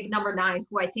pick number 9,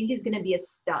 who I think is going to be a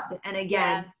stud. And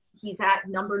again, he's at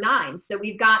number 9. So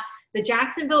we've got the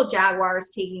Jacksonville Jaguars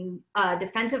taking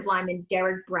defensive lineman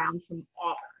Derek Brown from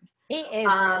Auburn. He is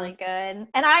really good.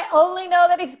 And I only know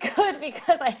that he's good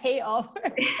because I hate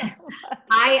Auburn so much.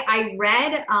 I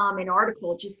read an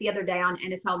article just the other day on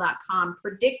NFL.com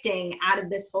predicting out of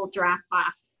this whole draft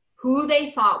class who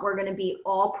they thought were going to be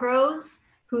all pros,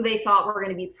 who they thought were going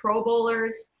to be pro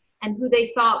bowlers, and who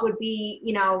they thought would be,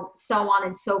 so on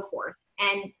and so forth.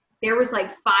 And there was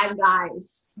like 5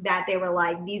 guys that they were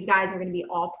like, these guys are going to be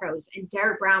all pros. And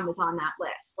Derek Brown was on that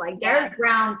list. Like Derek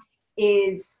Brown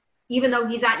is, even though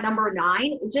he's at number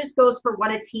 9, it just goes for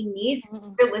what a team needs.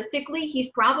 Realistically, he's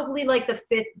probably like the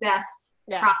 5th best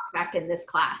prospect in this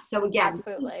class. So again,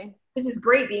 this is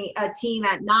great being a team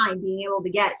at 9, being able to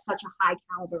get such a high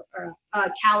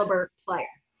caliber player.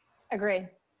 Agreed.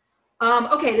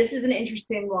 Okay, this is an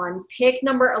interesting one. Pick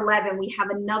number 11, we have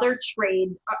another trade.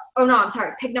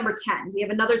 Pick number 10. We have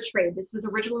another trade. This was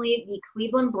originally the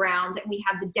Cleveland Browns, and we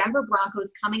have the Denver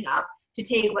Broncos coming up to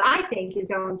take what I think is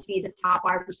going to be the top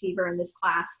wide receiver in this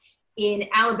class in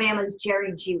Alabama's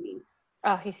Jerry Jeudy.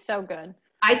 Oh, he's so good.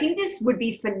 I think this would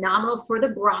be phenomenal for the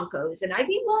Broncos, and I'd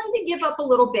be willing to give up a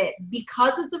little bit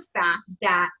because of the fact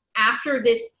that after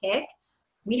this pick,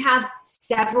 we have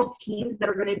several teams that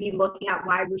are going to be looking at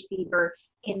wide receiver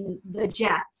in the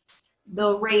Jets,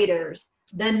 the Raiders,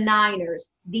 the Niners,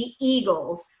 the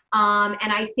Eagles.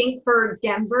 And I think for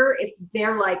Denver, if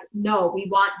they're like, no, we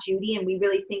want Jeudy and we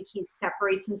really think he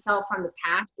separates himself from the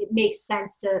pack, it makes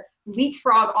sense to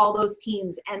leapfrog all those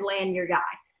teams and land your guy.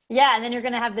 Yeah, and then you're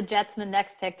going to have the Jets in the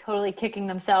next pick totally kicking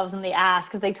themselves in the ass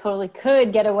because they totally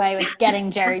could get away with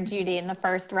getting Jerry Jeudy in the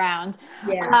first round.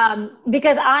 Yeah.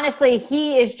 Because honestly,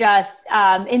 he is just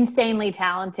insanely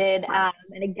talented.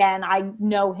 And again, I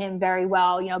know him very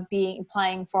well,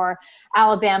 playing for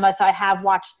Alabama. So I have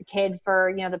watched the kid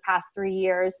for, the past 3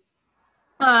 years.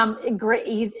 Great.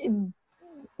 He's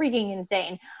freaking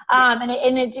insane. And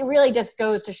it really just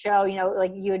goes to show,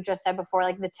 like you had just said before,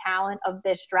 like the talent of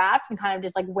this draft and kind of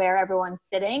just like where everyone's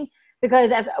sitting,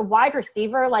 because as a wide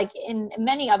receiver, like in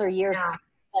many other years,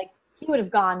 like he would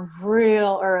have gone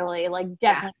real early, like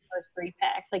definitely first 3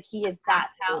 picks. Like he is that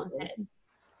talented.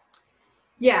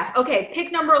 Yeah. Okay.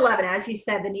 Pick number 11. As you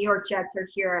said, the New York Jets are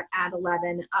here at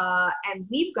 11. And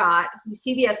we've got who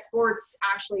CBS Sports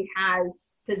actually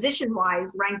has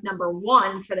position-wise ranked number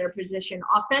 1 for their position,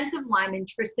 offensive lineman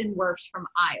Tristan Wirfs from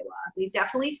Iowa. We've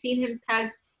definitely seen him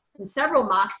pegged in several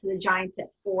mocks to the Giants at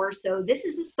 4. So this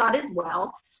is a stud as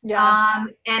well. Yeah.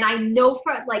 And I know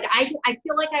I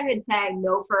feel like I could say I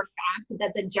know for a fact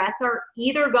that the Jets are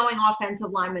either going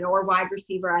offensive lineman or wide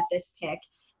receiver at this pick.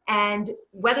 And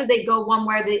whether they go one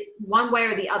way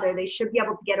or the other, they should be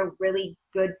able to get a really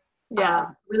good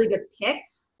pick.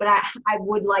 But I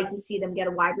would like to see them get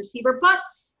a wide receiver. But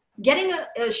getting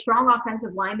a strong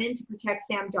offensive lineman to protect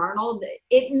Sam Darnold,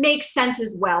 it makes sense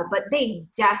as well. But they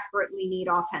desperately need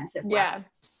offensive weapons.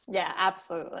 Yeah,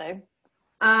 absolutely.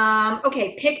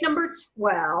 Okay, pick number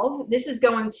 12. This is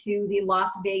going to the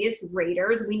Las Vegas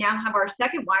Raiders. We now have our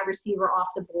second wide receiver off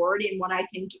the board in what I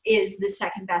think is the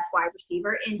second best wide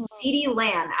receiver in CeeDee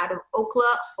Lamb out of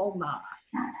Oklahoma.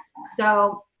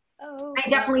 So I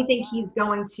definitely think he's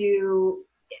going to,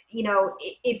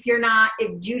 if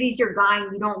Judy's your guy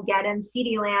and you don't get him,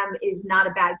 CeeDee Lamb is not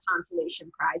a bad consolation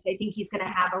prize. I think he's going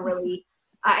to have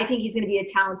I think he's going to be a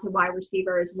talented wide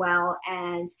receiver as well.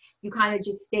 And you kind of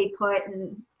just stay put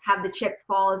and have the chips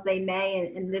fall as they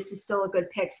may. And this is still a good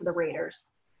pick for the Raiders.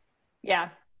 Yeah,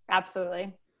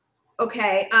 absolutely.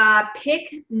 Okay.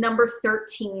 Pick number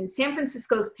 13. San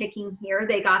Francisco's picking here.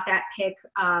 They got that pick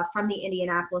from the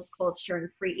Indianapolis Colts during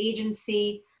free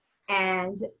agency.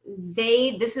 And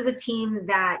this is a team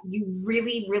that you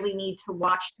really, really need to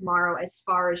watch tomorrow as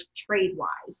far as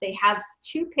trade-wise. They have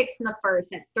 2 picks in the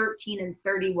first at 13 and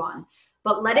 31.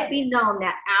 But let it be known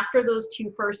that after those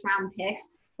 2 first-round picks,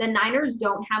 the Niners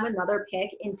don't have another pick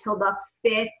until the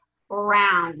 5th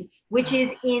round, which is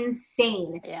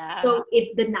insane. Yeah. So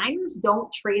if the Niners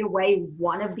don't trade away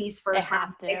one of these first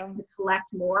round picks to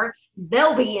collect more,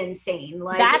 they'll be insane.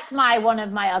 Like, that's one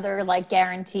of my other like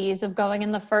guarantees of going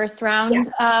in the first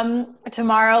round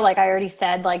tomorrow. Like I already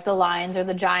said, like the Lions or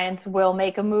the Giants will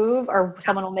make a move, or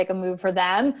someone will make a move for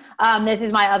them. This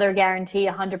is my other guarantee,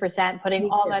 100%, putting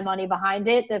all my money behind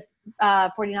it. The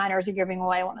 49ers are giving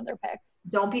away one of their picks.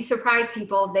 Don't be surprised,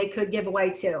 people. They could give away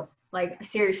 2. Like,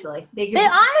 seriously. They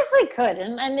honestly could.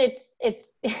 And it's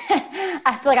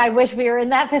I feel like I wish we were in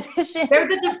that position. They're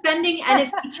the defending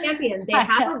NFC champion. They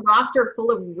have a roster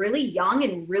full of really young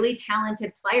and really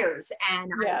talented players.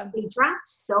 And they draft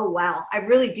so well. I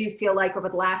really do feel like over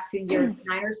the last few years, the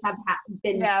Niners have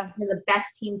been one of the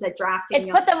best teams at drafting. It's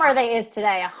put them where they is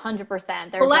today,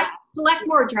 100%. Collect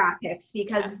more draft picks,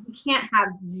 because you can't have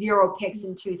 0 picks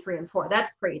in 2, 3, and 4.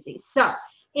 That's crazy. So,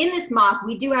 in this mock,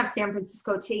 we do have San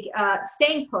Francisco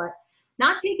staying put,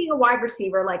 not taking a wide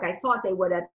receiver like I thought they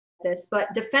would at this,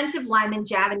 but defensive lineman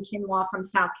Javon Kinlaw from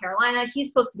South Carolina. He's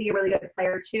supposed to be a really good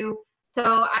player too.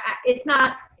 So it's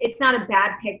not a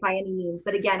bad pick by any means.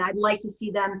 But again, I'd like to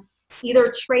see them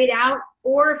either trade out,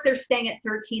 or if they're staying at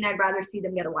 13, I'd rather see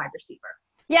them get a wide receiver.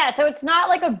 Yeah, so it's not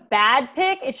like a bad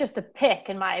pick. It's just a pick,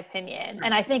 in my opinion.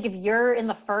 And I think if you're in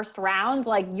the first round,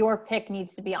 like your pick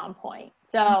needs to be on point.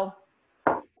 So.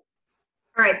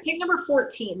 All right, pick number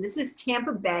 14. This is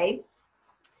Tampa Bay.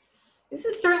 This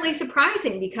is certainly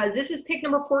surprising because this is pick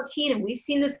number 14, and we've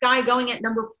seen this guy going at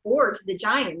number 4 to the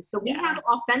Giants. So we have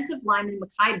offensive lineman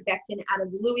Mekhi Becton out of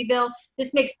Louisville.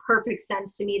 This makes perfect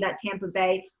sense to me that Tampa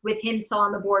Bay, with him still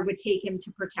on the board, would take him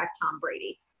to protect Tom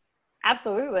Brady.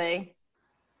 Absolutely.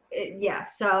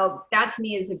 So that to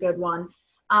me is a good one.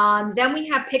 Then we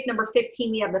have pick number 15.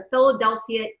 We have the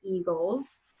Philadelphia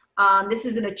Eagles. This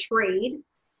is in a trade.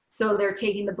 So they're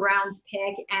taking the Browns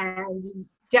pick and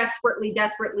desperately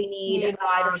need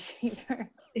wide receivers.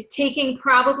 Taking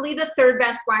probably the 3rd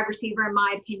best wide receiver, in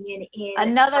my opinion, in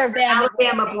another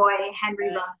Alabama boy,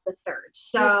 Henry Ruggs III.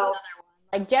 So,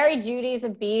 like Jerry Judy's a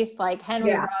beast. Like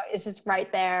Henry Ruggs is just right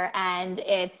there, and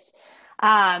it's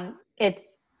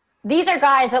these are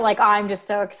guys that like I'm just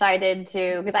so excited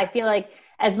to, because I feel like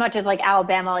as much as like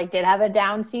Alabama like did have a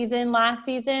down season last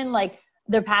season, like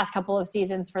the past couple of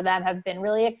seasons for them have been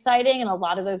really exciting, and a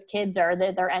lot of those kids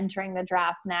they're entering the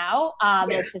draft now.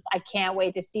 It's just I can't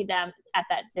wait to see them at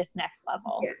this next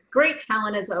level. Great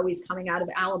talent is always coming out of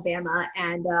Alabama,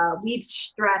 and we've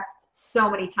stressed so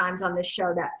many times on this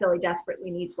show that Philly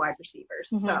desperately needs wide receivers.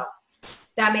 So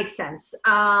that makes sense.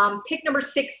 Pick number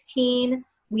 16.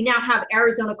 We now have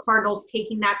Arizona Cardinals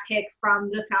taking that pick from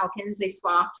the Falcons. They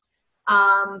swapped.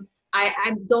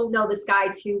 I don't know this guy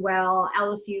too well.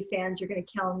 LSU fans, you're going to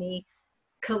kill me.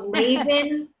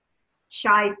 Kalavin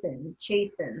Chasen,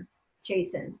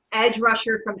 edge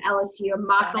rusher from LSU. I'm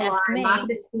not going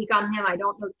to speak on him. I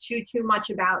don't know too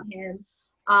much about him.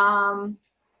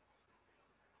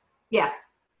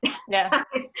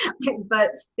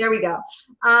 But there we go.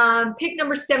 Pick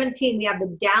number 17, we have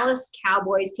the Dallas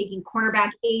Cowboys taking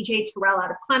cornerback A.J. Terrell out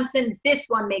of Clemson. This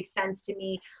one makes sense to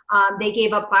me. They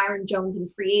gave up Byron Jones in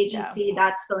free agency.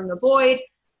 That's filling a void.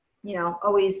 You know,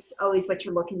 always what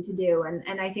you're looking to do.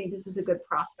 And I think this is a good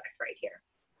prospect right here.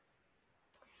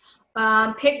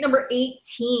 Pick number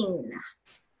 18,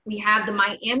 we have the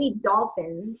Miami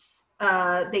Dolphins.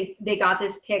 They got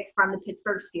this pick from the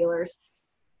Pittsburgh Steelers,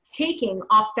 taking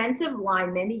offensive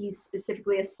lineman, he's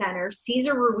specifically a center,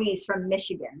 Cesar Ruiz from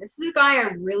Michigan. This is a guy I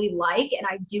really like, and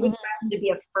I do expect him to be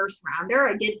a first rounder.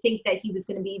 I did think that he was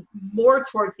going to be more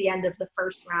towards the end of the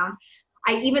first round.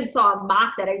 I even saw a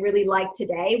mock that I really liked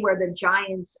today where the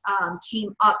Giants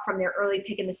came up from their early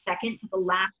pick in the second to the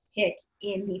last pick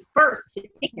in the first to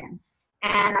take him.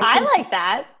 And I like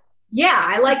that. Yeah,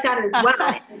 I like that as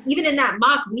well. Even in that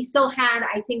mock, we still had,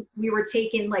 I think we were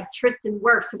taking like Tristan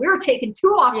Wirfs. So we were taking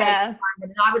 2 offensive linemen.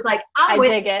 And I was like, I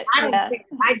dig it. I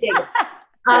dig it.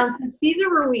 So Cesar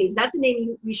Ruiz, that's a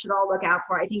name we should all look out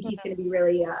for. I think he's going to be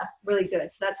really, really good.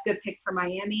 So that's a good pick for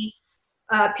Miami.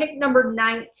 Pick number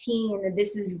 19,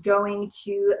 this is going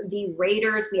to the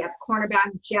Raiders. We have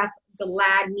cornerback Jeff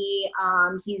Gladney.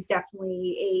 He's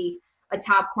definitely a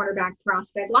top cornerback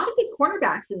prospect. A lot of good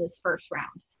cornerbacks in this first round.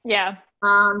 Yeah.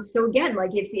 So again,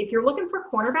 like if you're looking for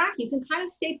cornerback, you can kind of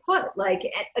stay put. Like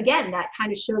again, that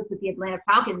kind of shows with the Atlanta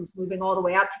Falcons moving all the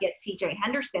way up to get CJ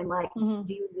Henderson. Like, do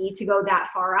you need to go that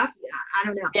far up? I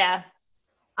don't know. Yeah.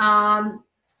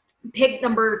 Pick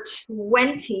number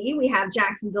 20, we have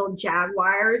Jacksonville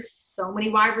Jaguars. So many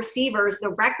wide receivers. The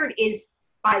record is,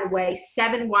 by the way,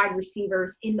 7 wide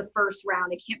receivers in the first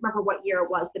round. I can't remember what year it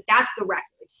was, but that's the record.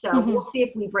 So we'll see if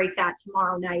we break that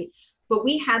tomorrow night. But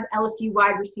we have LSU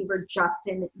wide receiver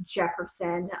Justin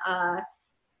Jefferson.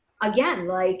 Again,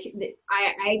 like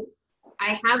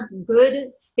I have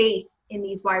good faith in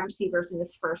these wide receivers in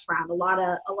this first round. A lot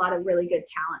of really good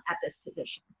talent at this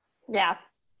position. Yeah.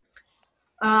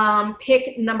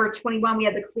 Pick number 21, we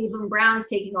have the Cleveland Browns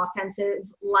taking offensive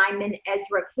lineman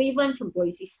Ezra Cleveland from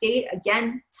Boise State.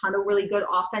 Again, ton of really good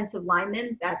offensive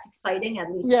linemen. That's exciting,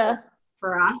 at least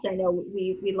for us. I know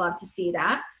we love to see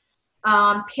that.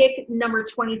 Pick number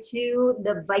 22,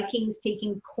 the Vikings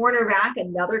taking cornerback,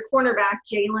 another cornerback,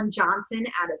 Jalen Johnson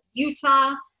out of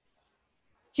Utah.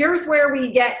 Here's where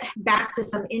we get back to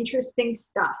some interesting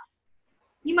stuff.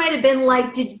 You might have been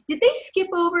like, did they skip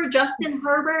over Justin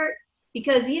Herbert?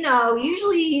 Because,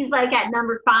 usually he's like at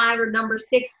number 5 or number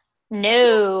 6.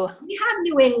 No. We have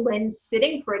New England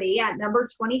sitting pretty at number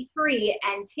 23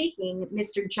 and taking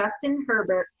Mr. Justin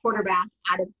Herbert, quarterback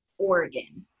out of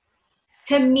Oregon.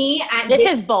 To me, this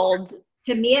is bold.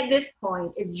 To me, at this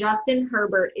point, if Justin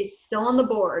Herbert is still on the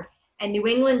board and New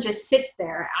England just sits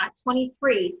there at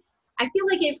 23, I feel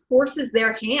like it forces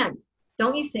their hand.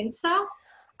 Don't you think so?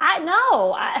 I don't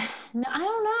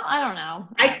know.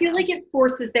 I feel like it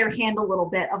forces their hand a little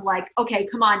bit of like, okay,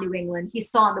 come on, New England. He's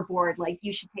still on the board. Like,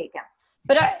 you should take him.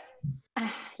 But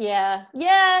yeah.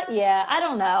 I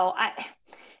don't know.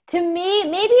 To me,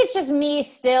 maybe it's just me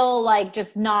still like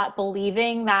just not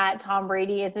believing that Tom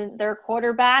Brady isn't their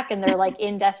quarterback and they're like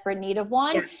in desperate need of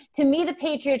one. Yeah. To me, the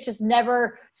Patriots just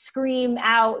never scream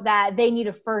out that they need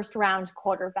a first round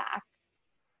quarterback.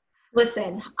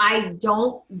 Listen, I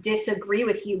don't disagree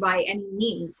with you by any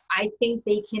means. I think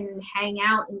they can hang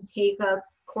out and take a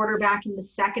quarterback in the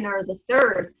second or the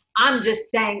third. I'm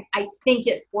just saying I think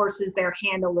it forces their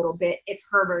hand a little bit if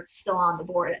Herbert's still on the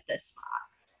board at this spot.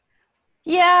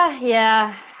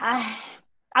 Yeah.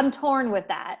 I'm torn with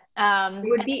that. It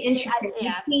would be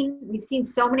interesting. We've seen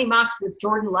so many mocks with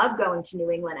Jordan Love going to New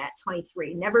England at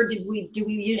 23. Never do we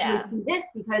usually see this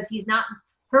because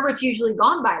Herbert's usually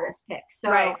gone by this pick.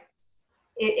 So right.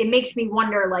 It makes me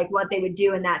wonder like what they would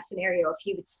do in that scenario if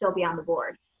he would still be on the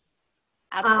board.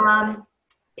 Absolutely.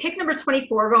 Pick number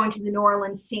 24 going to the New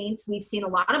Orleans Saints. We've seen a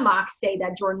lot of mocks say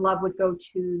that Jordan Love would go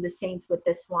to the Saints with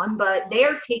this one, but they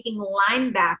are taking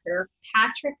linebacker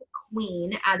Patrick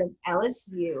Queen out of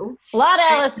LSU. A lot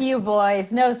of LSU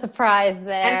boys, no surprise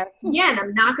there. And again,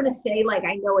 I'm not going to say like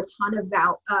I know a ton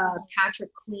about Patrick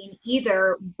Queen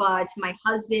either, but my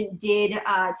husband did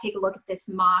take a look at this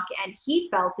mock, and he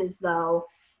felt as though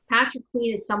Patrick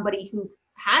Queen is somebody who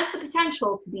has the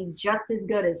potential to be just as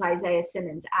good as Isaiah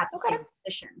Simmons at the same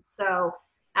position. So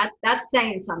that's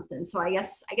saying something. So I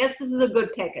guess this is a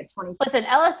good pick at 20. Listen,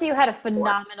 LSU had a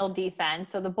phenomenal defense.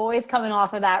 So the boys coming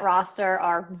off of that roster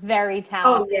are very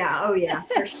talented. Oh yeah,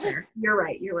 for sure. You're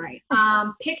right.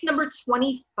 Pick number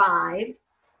 25.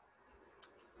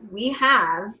 We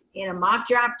have in a mock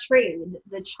draft trade,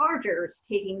 the Chargers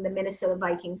taking the Minnesota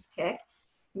Vikings pick.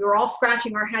 We were all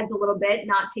scratching our heads a little bit,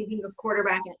 not taking a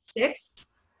quarterback at 6.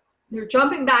 They're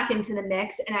jumping back into the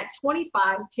mix, and at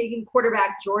 25, taking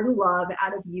quarterback Jordan Love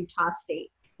out of Utah State.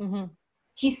 Mm-hmm.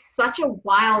 He's such a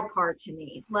wild card to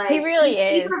me. Like he really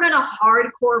is. Either going to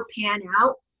hardcore pan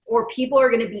out, or people are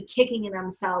going to be kicking in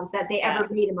themselves that they ever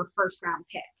made him a first-round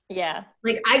pick. Yeah.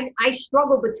 Like I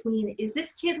struggle between, is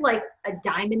this kid like a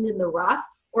diamond in the rough,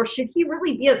 or should he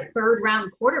really be a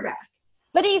third-round quarterback?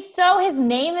 But his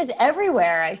name is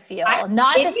everywhere, I feel.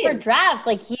 Not just for drafts.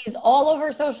 Like, he's all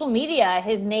over social media.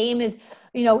 His name is,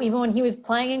 even when he was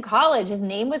playing in college, his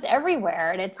name was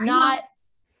everywhere. And it's not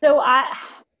 – so I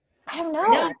don't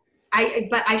know.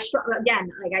 I struggle. Again,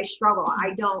 like, I struggle.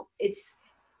 I don't – it's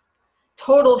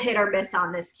total hit or miss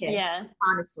on this kid. Yeah.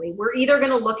 Honestly. We're either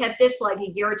going to look at this, like,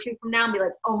 a year or two from now and be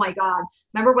like, oh, my God,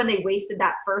 remember when they wasted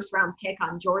that first-round pick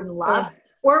on Jordan Love?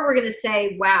 Or we're going to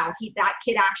say, wow, that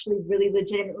kid actually really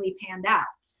legitimately panned out.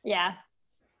 Yeah.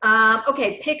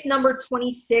 Okay, pick number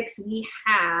 26, we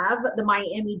have the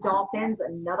Miami Dolphins,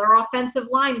 another offensive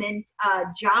lineman,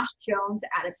 Josh Jones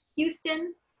out of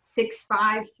Houston,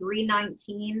 6'5",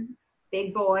 319,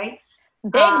 big boy.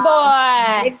 Big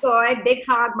boy, big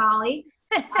hog molly.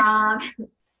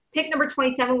 Pick number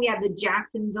 27, we have the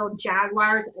Jacksonville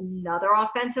Jaguars, another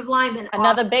offensive lineman.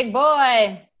 Another big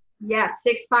boy. Yeah,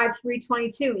 6'5",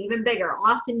 322, even bigger.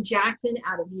 Austin Jackson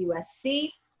out of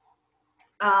USC.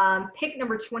 Pick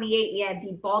number 28, we had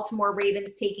the Baltimore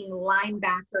Ravens taking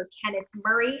linebacker Kenneth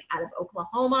Murray out of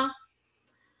Oklahoma.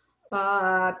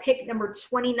 Pick number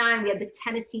 29, we had the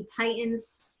Tennessee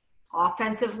Titans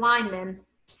offensive lineman,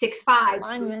 6'5",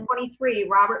 323,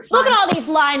 Robert Hunt. Look at all these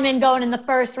linemen going in the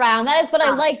first round. That is what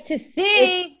I like to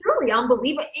see. It's truly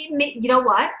unbelievable. You know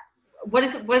what? What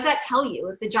does that tell you?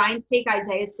 If the Giants take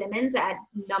Isaiah Simmons at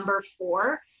number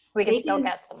 4, we can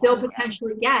still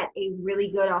potentially get a really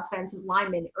good offensive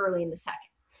lineman early in the second.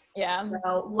 Yeah.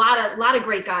 So a lot of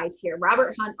great guys here.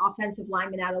 Robert Hunt, offensive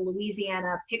lineman out of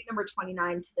Louisiana, pick number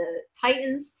 29 to the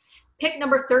Titans. Pick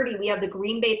number 30, we have the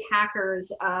Green Bay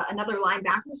Packers, another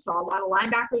linebacker. Saw a lot of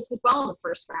linebackers as well in the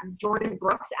first round. Jordan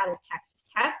Brooks out of Texas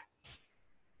Tech,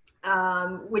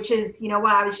 which is, you know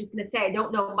what, I was just going to say, I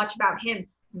don't know much about him.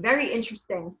 Very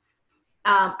interesting.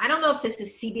 I don't know if this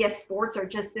is CBS Sports or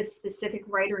just this specific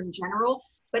writer in general,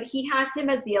 but he has him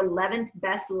as the 11th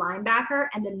best linebacker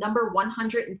and the number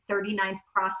 139th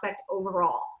prospect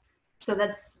overall. So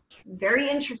that's very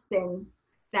interesting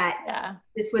that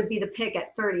this would be the pick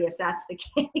at 30 if that's the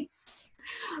case.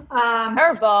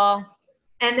 Curveball.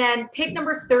 And then pick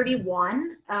number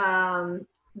 31,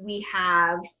 we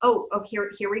have,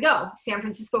 here we go, San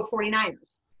Francisco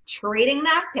 49ers. Trading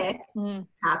that pick,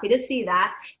 happy to see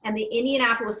that, and the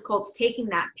Indianapolis Colts taking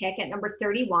that pick at number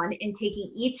 31 and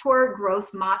taking Yetur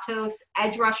Gross-Matos,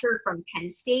 edge rusher from Penn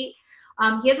State.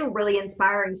 He has a really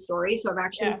inspiring story, so I've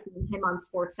actually seen him on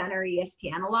SportsCenter,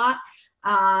 ESPN a lot,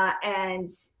 and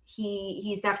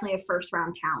he's definitely a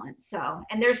first-round talent. So,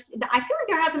 and I feel like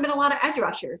there hasn't been a lot of edge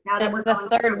rushers. Now this is the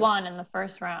third one in the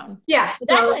first round. Yeah,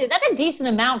 so that's a decent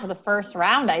amount for the first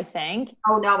round, I think.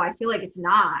 Oh no, I feel like it's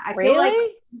not. I feel like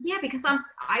because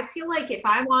I feel like if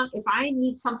I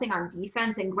need something on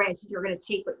defense, and granted you're going to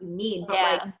take what you need,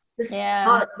 but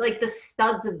the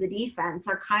studs of the defense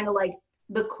are kind of like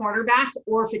the cornerbacks,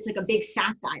 or if it's like a big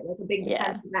sack guy, like a big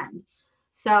defensive end.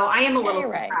 So I am a little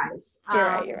surprised.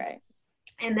 You're right.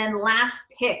 And then last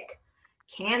pick,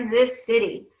 Kansas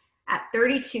City at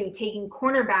 32, taking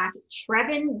cornerback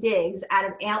Trevin Diggs out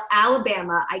of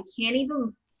Alabama. I can't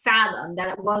even fathom that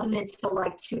it wasn't until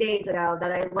like 2 days ago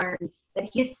that I learned that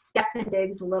he's Stephen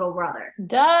Diggs' little brother.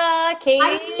 Duh, Katie.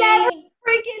 I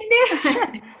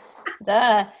never freaking knew.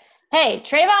 Duh. Hey,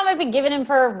 Trayvon might be giving him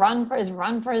for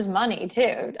his money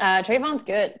too. Trayvon's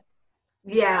good.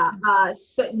 Yeah.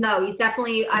 No, he's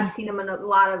definitely, I've seen him in a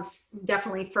lot of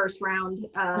definitely first round.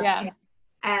 And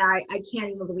I can't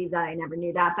even believe that I never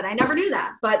knew that, but I never knew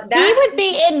that. But he would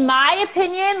be, in my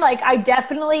opinion, like I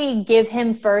definitely give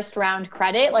him first round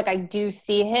credit. Like I do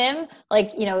see him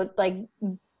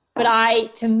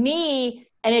but to me,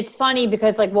 and it's funny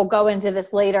because like we'll go into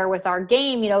this later with our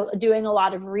game, doing a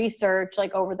lot of research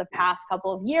like over the past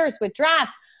couple of years with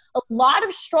drafts, a lot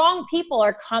of strong people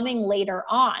are coming later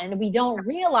on. And we don't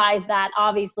realize that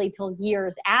obviously till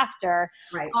years after.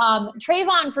 Right.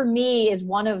 Trayvon for me is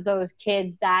one of those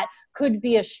kids that could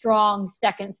be a strong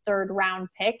second, third round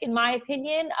pick in my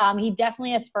opinion. He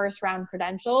definitely has first round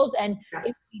credentials, and it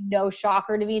would be no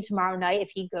shocker to me tomorrow night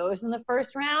if he goes in the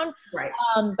first round. Right.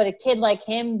 But a kid like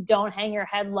him, don't hang your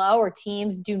head low, or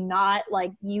teams do not,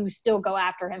 like, you still go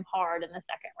after him hard in the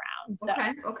second round.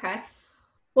 So. Okay.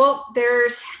 Well,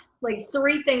 there's like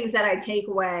 3 things that I take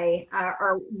away,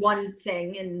 or one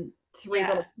thing and 3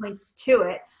 little points to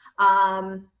it.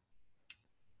 A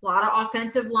lot of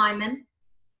offensive linemen,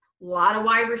 a lot of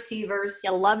wide receivers.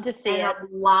 You'll love to see it. A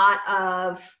lot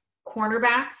of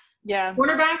cornerbacks. Yeah.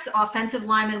 Cornerbacks, offensive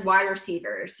linemen, wide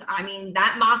receivers. I mean,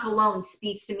 that mock alone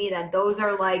speaks to me that those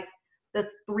are like the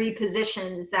 3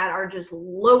 positions that are just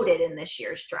loaded in this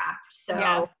year's draft.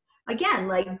 So again,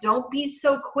 like, don't be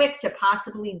so quick to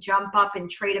possibly jump up and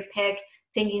trade a pick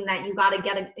thinking that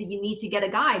you need to get a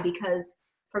guy, because,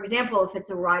 for example, if it's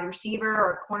a wide receiver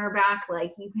or a cornerback,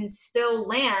 like, you can still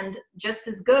land just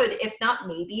as good, if not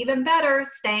maybe even better,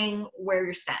 staying where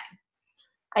you're staying.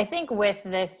 I think with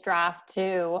this draft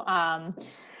too,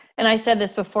 and I said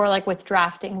this before, like with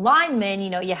drafting linemen,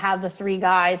 you have the 3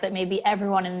 guys that maybe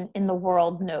everyone in the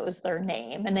world knows their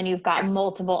name, and then you've got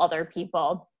multiple other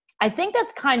people. I think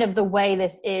that's kind of the way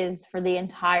this is for the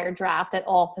entire draft at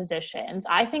all positions.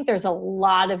 I think there's a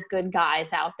lot of good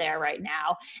guys out there right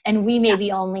now, and we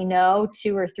maybe only know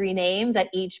 2 or 3 names at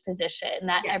each position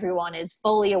that everyone is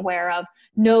fully aware of,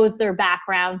 knows their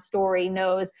background story,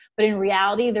 but in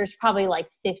reality, there's probably like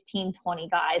 15, 20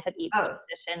 guys at each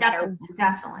position that are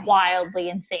definitely wildly,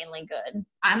 insanely good.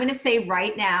 I'm going to say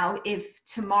right now, if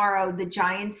tomorrow the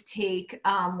Giants take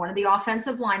one of the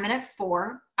offensive linemen at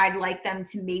 4, I'd like them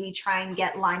to maybe try and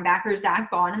get linebacker Zach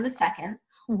Bond in the second.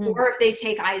 Mm-hmm. Or if they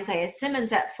take Isaiah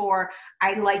Simmons at 4,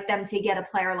 I'd like them to get a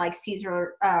player like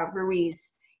Cesar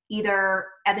Ruiz, either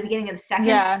at the beginning of the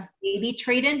second, maybe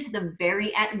trade into the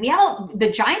very end. The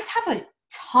Giants have a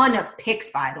ton of picks,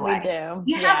 by the way. We do.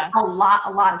 We have a lot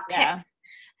of picks. Yeah.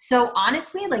 So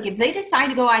honestly, like if they decide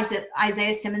to go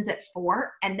Isaiah Simmons at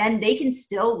 4, and then they can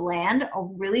still land a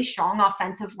really strong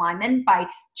offensive lineman by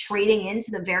trading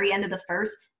into the very end of the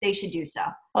first, they should do so.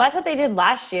 Well, that's what they did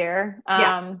last year.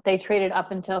 They traded up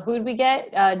until, who did we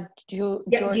get?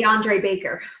 DeAndre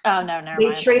Baker. Oh, no, never They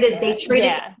mind. traded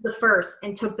the first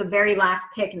and took the very last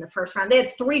pick in the first round. They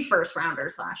had 3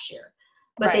 first-rounders last year,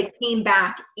 but they came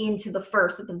back into the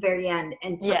first at the very end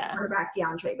and took quarterback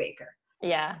DeAndre Baker.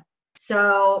 Yeah.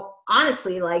 So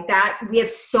honestly, like that, we have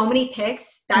so many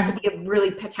picks that could be a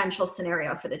really potential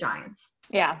scenario for the Giants.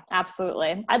 Yeah,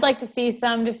 absolutely. I'd like to see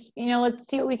some, just, let's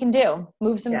see what we can do.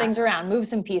 Move some things around, move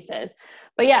some pieces.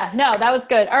 But yeah, no, that was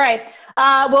good. All right.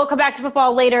 We'll come back to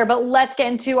football later, but let's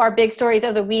get into our big stories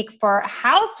of the week for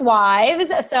Housewives.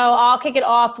 So I'll kick it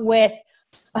off with,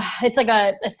 it's like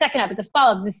a second up. It's a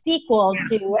follow-up. It's a sequel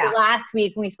to last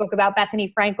week when we spoke about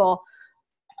Bethenny Frankel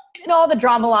and all the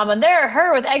drama there,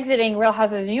 her with exiting Real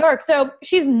Housewives of New York. So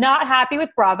she's not happy with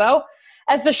Bravo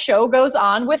as the show goes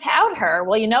on without her.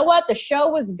 Well, you know what? The show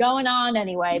was going on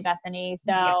anyway, Bethenny.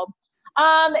 So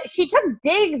she took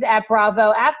digs at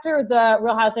Bravo after the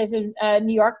Real Housewives of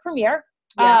New York premiere.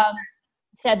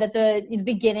 Said that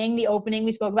the opening,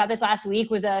 we spoke about this last week,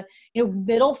 was a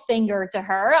middle finger to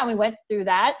her, and we went through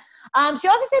that. She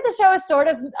also said the show is sort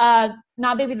of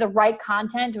not maybe the right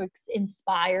content to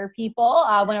inspire people.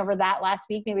 Went over that last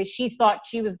week. Maybe she thought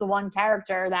she was the one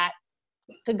character that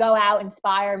could go out,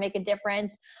 inspire, make a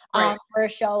difference for a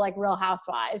show like Real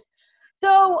Housewives.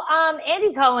 So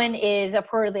Andy Cohen is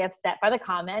reportedly upset by the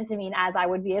comments. I mean, as I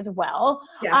would be as well.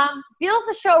 Feels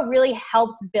the show really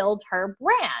helped build her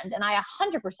brand. And I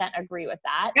 100% agree with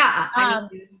that. Yeah.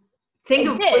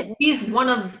 She's one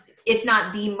of, if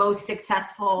not the most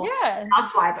successful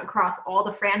housewife across all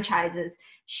the franchises.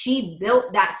 She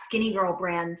built that Skinny Girl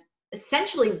brand.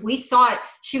 Essentially, we saw it.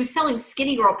 She was selling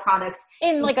Skinny Girl products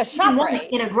in like a shop,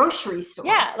 in a grocery store.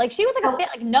 Yeah, like she was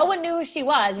like no one knew who she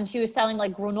was, and she was selling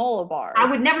like granola bars. I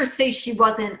would never say she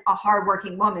wasn't a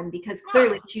hardworking woman, because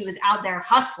clearly she was out there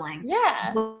hustling.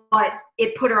 Yeah, but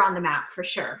it put her on the map for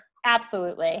sure.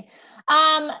 Absolutely.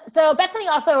 So Bethenny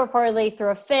also reportedly threw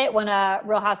a fit when a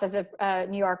Real Housewives of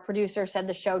New York producer said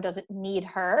the show doesn't need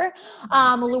her.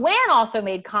 Luann also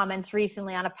made comments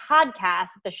recently on a podcast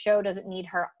that the show doesn't need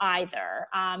her either.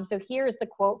 So here's the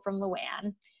quote from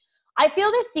Luann. I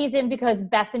feel this season, because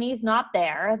Bethenny's not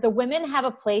there, the women have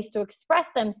a place to express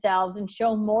themselves and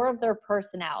show more of their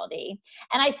personality.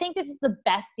 And I think this is the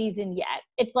best season yet.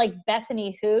 It's like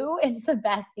Bethenny who? It's the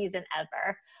best season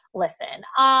ever. Listen,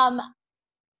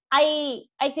 I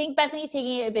think Bethany's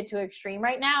taking it a bit too extreme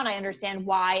right now, and I understand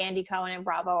why Andy Cohen and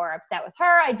Bravo are upset with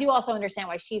her. I do also understand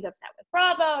why she's upset with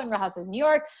Bravo and Real Housewives of New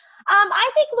York.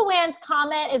 I think Luann's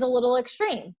comment is a little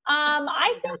extreme.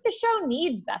 I think the show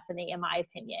needs Bethenny, in my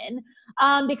opinion,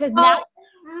 because now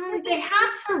they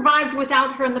have survived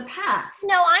without her in the past.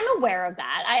 No, I'm aware of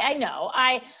that. I know.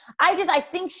 I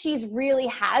think she's really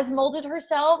has molded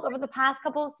herself over the past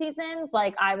couple of seasons.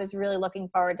 Like, I was really looking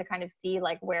forward to kind of see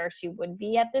like where she would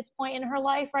be at this point in her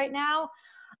life right now.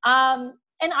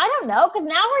 And I don't know, because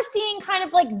now we're seeing kind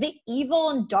of like the evil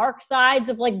and dark sides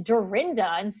of like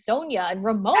Dorinda and Sonia and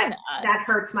Ramona. That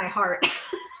hurts my heart.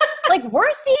 Like,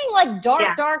 we're seeing like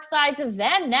dark sides of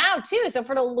them now too. So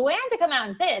for Luann to come out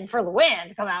and say it, and for Luann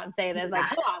to come out and say this, like,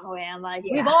 come on, Luann, like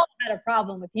we've all had a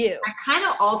problem with you. I kind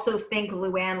of also think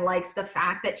Luann likes the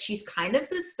fact that she's kind of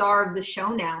the star of the show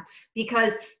now,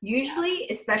 because usually,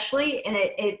 especially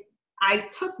I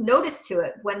took notice to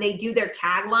it when they do their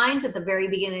taglines at the very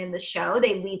beginning of the show.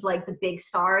 They leave like the big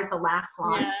star as the last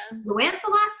one. Yeah. Luann's the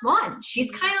last one.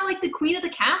 She's kind of like the queen of the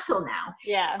castle now.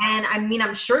 Yeah. And I mean,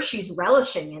 I'm sure she's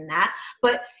relishing in that.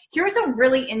 But here's a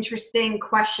really interesting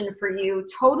question for you,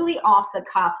 totally off the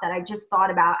cuff, that I just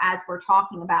thought about as we're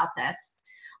talking about this.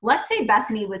 Let's say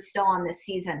Bethenny was still on this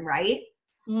season, right?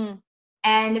 Mm.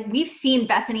 And we've seen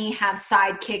Bethenny have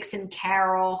sidekicks in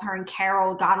Carol. Her and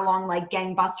Carol got along like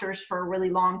gangbusters for a really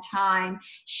long time.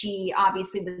 She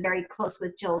obviously was very close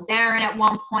with Jill Zarin at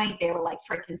one point. They were like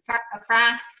freaking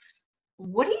frack.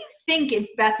 What do you think, if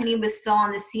Bethenny was still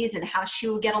on the season, how she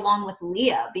would get along with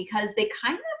Leah? Because they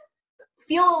kind of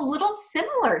feel a little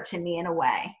similar to me in a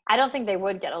way. I don't think they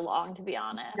would get along, to be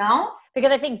honest. No?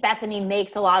 Because I think Bethenny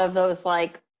makes a lot of those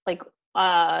like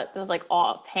those like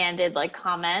offhanded like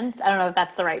comments. I don't know if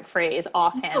that's the right phrase, Oh,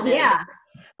 offhanded. yeah.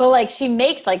 But like she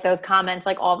makes like those comments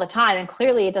like all the time, and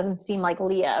clearly it doesn't seem like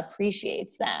Leah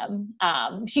appreciates them.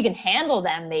 She can handle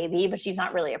them maybe, but she's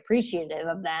not really appreciative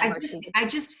of them. I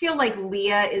just feel like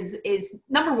Leah is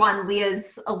number one.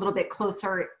 Leah's a little bit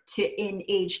closer in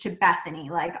age to Bethenny.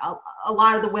 Like a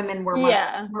lot of the women were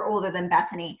older than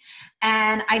Bethenny,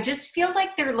 and I just feel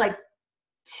like they're like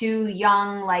two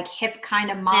young, like hip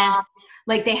kind of moms.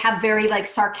 Like they have very like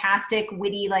sarcastic,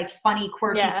 witty, like funny,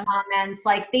 quirky comments.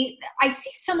 Like I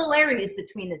see similarities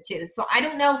between the two. So I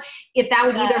don't know if that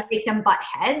would either make them butt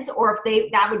heads or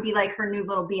if that would be like her new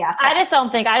little BFF. I just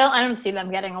don't think, I don't see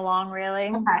them getting along really.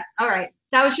 Okay. All right.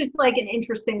 That was just like an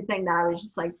interesting thing that I was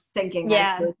just like thinking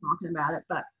as we were talking about it,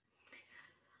 but.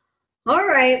 All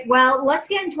right. Well, let's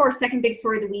get into our second big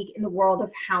story of the week in the world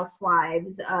of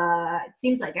housewives. It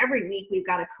seems like every week we've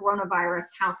got a coronavirus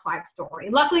housewife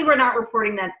story. Luckily, we're not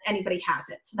reporting that anybody has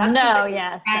it. So that's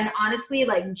yes. And honestly,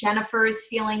 like Jennifer is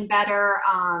feeling better.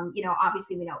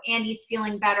 Obviously we know Andy's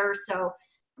feeling better. So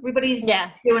everybody's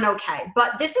doing okay.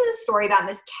 But this is a story about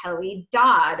Miss Kelly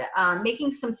Dodd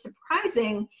making some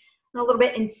surprising and a little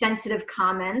bit insensitive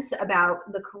comments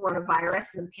about the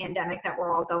coronavirus and the pandemic that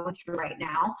we're all going through right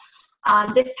now.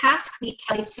 This past week,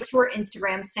 Kelly took to her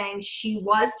Instagram saying she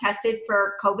was tested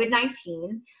for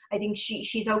COVID-19. I think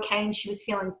she's okay and she was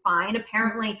feeling fine.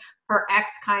 Apparently, her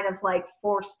ex kind of like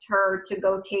forced her to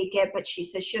go take it, but she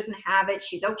says she doesn't have it.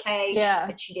 She's okay.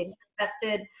 But she didn't get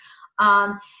tested.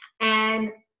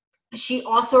 And she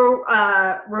also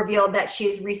revealed that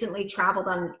she's recently traveled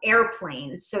on an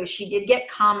airplane. So she did get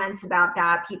comments about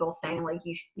that. People saying like,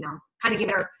 kind of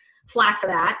giving her flack for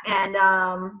that. And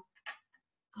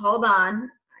hold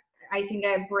on. I think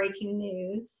I have breaking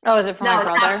news. Oh, is it from my brother?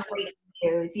 No, it's not breaking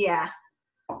news. Yeah.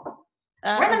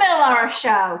 We're in the middle of our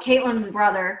show. Caitlin's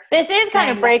brother. This is kind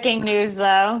of breaking news,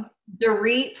 though.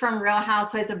 Dorit from Real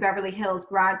Housewives of Beverly Hills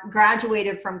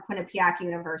graduated from Quinnipiac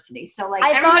University. So, like,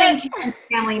 everybody in Caitlin's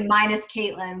family minus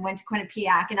Caitlin went to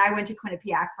Quinnipiac, and I went to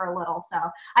Quinnipiac for a little. So,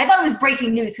 I thought it was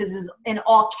breaking news because it was in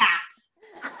all caps.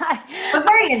 But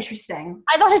very interesting.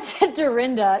 I thought it said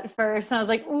Dorinda at first, and I was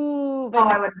like, ooh. But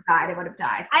I would have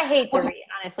died. I hate Dorit,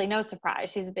 honestly. No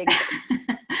surprise. She's a big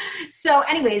So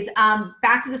anyways,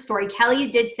 back to the story. Kelly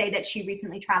did say that she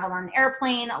recently traveled on an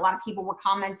airplane. A lot of people were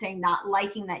commenting, not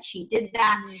liking that she did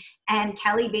that. Mm-hmm. And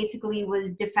Kelly basically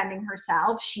was defending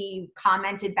herself. She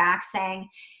commented back saying,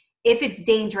 if it's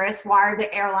dangerous, why are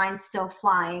the airlines still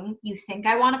flying? You think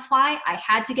I want to fly? I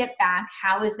had to get back.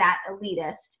 How is that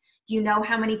elitist? Do you know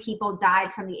how many people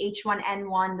died from the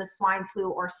H1N1, the swine flu,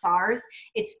 or SARS?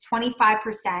 It's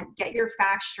 25%. Get your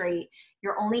facts straight.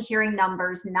 You're only hearing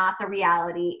numbers, not the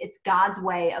reality. It's God's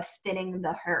way of thinning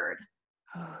the herd.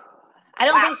 I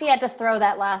don't think she had to throw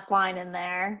that last line in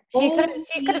there. She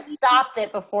could have stopped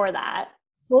it before that.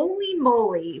 Holy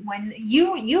moly. When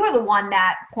you were the one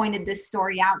that pointed this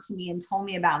story out to me and told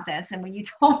me about this. And when you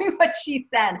told me what she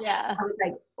said, I was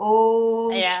like,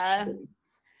 oh, yeah. Shit.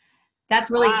 That's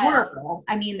really horrible.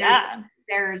 I mean,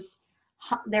 there's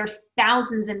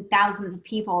thousands and thousands of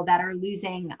people that are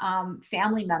losing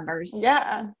family members.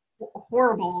 Yeah.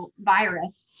 Horrible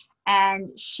virus. And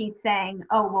she's saying,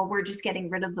 oh, well, we're just getting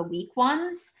rid of the weak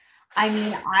ones. I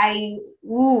mean,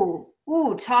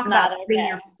 talk about putting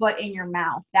your foot in your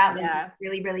mouth. That was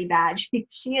really, really bad.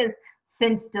 She has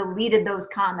since deleted those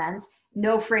comments.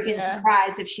 No freaking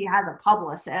surprise if she has a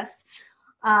publicist.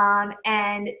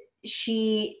 And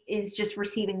she is just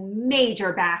receiving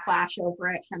major backlash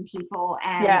over it from people,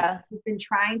 and she's been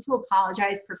trying to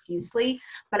apologize profusely,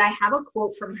 but I have a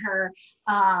quote from her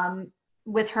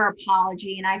with her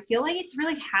apology, and I feel like it's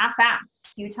really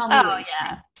half-assed. You tell me. Oh,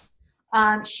 yeah.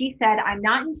 She said, I'm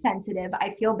not insensitive.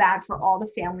 I feel bad for all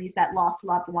the families that lost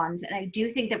loved ones. And I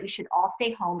do think that we should all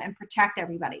stay home and protect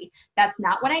everybody. That's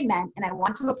not what I meant. And I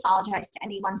want to apologize to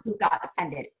anyone who got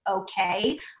offended.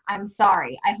 Okay. I'm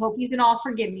sorry. I hope you can all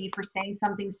forgive me for saying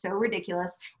something so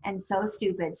ridiculous and so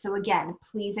stupid. So again,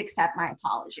 please accept my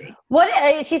apology.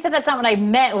 What she said, that's not what I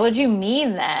meant. What did you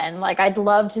mean then? Like, I'd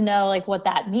love to know like what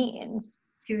that means.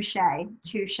 Touche.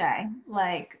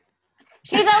 Like,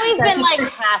 she's always been like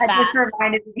half-assed.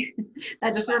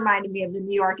 That just reminded me of the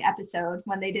New York episode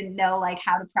when they didn't know like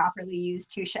how to properly use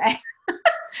touche.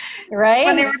 Right?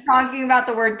 When they were talking about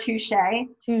the word touche.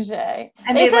 Touche.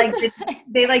 And they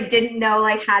didn't know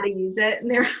like how to use it.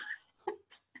 And they were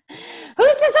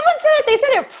someone said it, they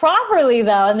said it properly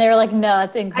though, and they were like, no,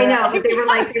 it's incorrect. I know, but they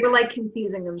were like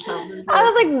confusing themselves. I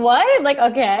was like, what? Like,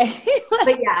 okay.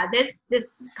 But yeah,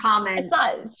 this comment, it's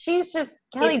not, she's just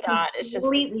Kelly Dodd. It's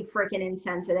completely freaking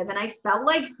insensitive. And I felt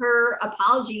like her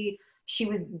apology she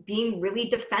was being really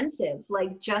defensive.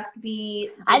 Like,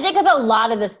 I think because a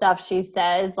lot of the stuff she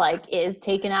says like is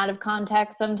taken out of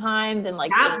context sometimes, and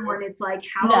like that one, it's like,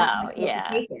 how else am I supposed to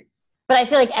take it? But I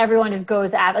feel like everyone just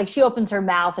goes at, like, she opens her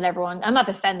mouth and everyone, I'm not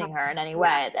defending her in any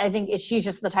way. I think she's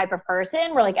just the type of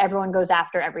person where like everyone goes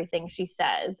after everything she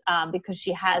says, because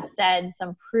she has said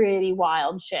some pretty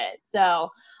wild shit. So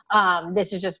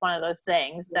this is just one of those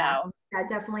things. So that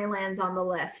definitely lands on the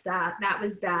list. That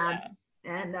was bad.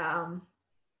 And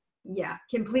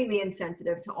completely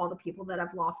insensitive to all the people that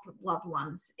have lost loved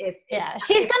ones. She's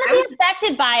going to be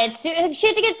affected by it soon. She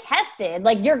had to get tested.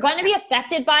 Like, you're going to be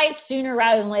affected by it sooner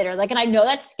rather than later. Like, and I know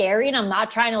that's scary, and I'm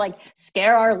not trying to like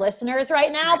scare our listeners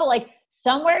right now, but like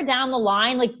somewhere down the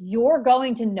line, like you're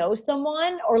going to know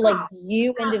someone, or like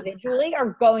you individually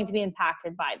are going to be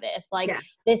impacted by this. Like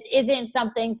this isn't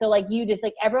something, so like you just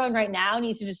like, everyone right now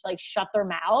needs to just like shut their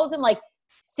mouths and like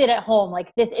sit at home.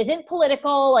 Like, this isn't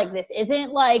political. Like, this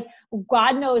isn't like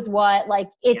God knows what. Like,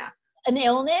 it's an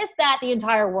illness that the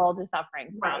entire world is suffering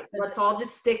from. Right. Let's all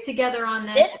just stick together on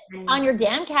this. Sit on your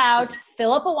damn couch,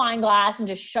 fill up a wine glass, and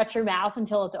just shut your mouth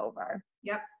until it's over.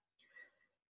 Yep.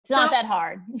 It's not that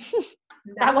hard.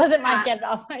 That wasn't my get it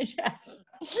off my chest.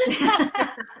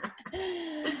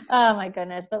 Oh my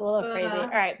goodness, but a little crazy. All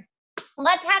right.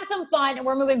 Let's have some fun, and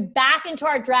we're moving back into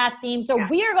our draft theme. So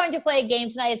we are going to play a game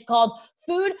tonight. It's called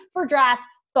Food for Draft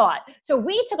Thought. So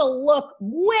we took a look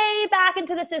way back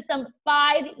into the system,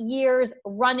 5 years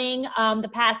running, the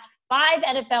past 5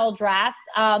 NFL drafts.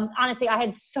 Honestly, I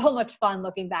had so much fun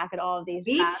looking back at all of these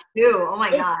drafts. Me too. Oh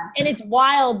my God. And it's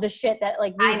wild, the shit that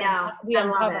like we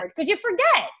uncovered, because you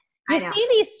forget. You see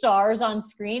these stars on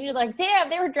screen, you're like, damn,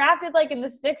 they were drafted like in the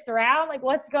 6th round. Like,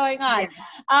 what's going on?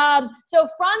 So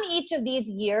from each of these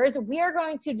years, we are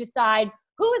going to decide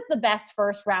who is the best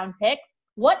first round pick,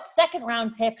 what second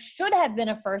round pick should have been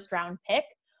a first round pick,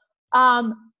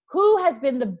 who has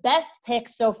been the best pick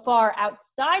so far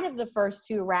outside of the first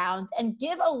 2 rounds, and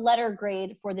give a letter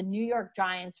grade for the New York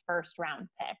Giants first round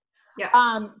pick.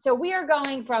 So we are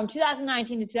going from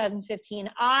 2019 to 2015.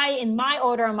 In my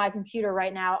order on my computer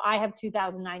right now, I have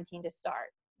 2019 to start.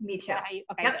 Me too. Okay,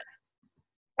 good.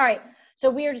 All right.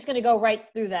 So we are just going to go right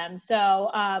through them.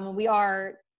 So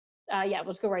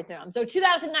let's go right through them. So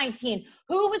 2019,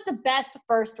 who was the best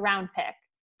first round pick?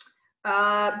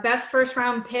 Best first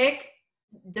round pick,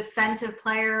 defensive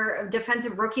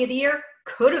rookie of the year.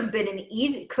 Could have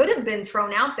been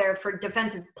thrown out there for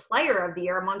defensive player of the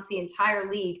year amongst the entire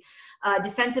league.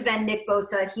 Defensive end Nick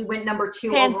Bosa, he went number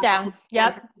 2 hands down.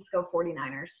 Yep. Let's go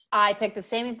 49ers. I picked the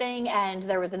same thing, and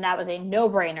that was a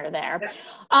no-brainer there.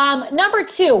 Yep. Number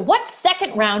 2, what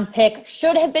second round pick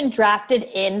should have been drafted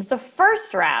in the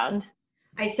first round?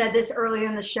 I said this earlier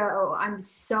in the show. I'm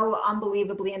so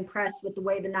unbelievably impressed with the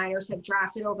way the Niners have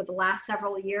drafted over the last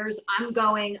several years. I'm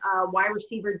going wide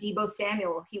receiver Deebo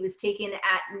Samuel. He was taken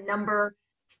at number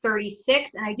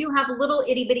 36, and I do have little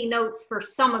itty bitty notes for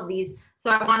some of these.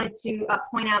 So I wanted to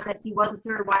point out that he was the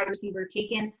 3rd wide receiver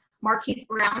taken. Marquise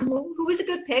Brown, who was a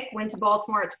good pick, went to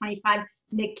Baltimore at 25.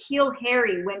 N'Keal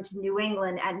Harry went to New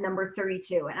England at number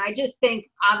 32. And I just think,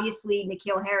 obviously,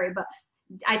 N'Keal Harry, but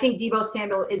I think Deebo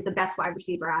Samuel is the best wide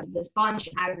receiver out of this bunch,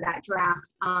 out of that draft.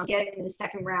 Getting in the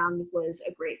second round was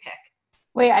a great pick.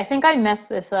 Wait, I think I messed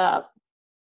this up,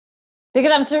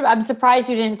 because I'm surprised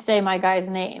you didn't say my guy's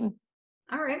name.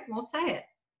 All right, we'll say it.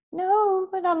 No,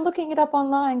 but I'm looking it up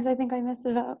online because I think I messed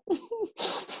it up.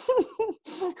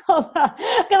 Hold on,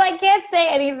 because I can't say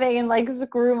anything and like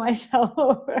screw myself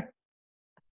over.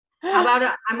 How about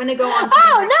I'm going to go on. No.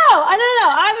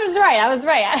 I was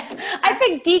right. I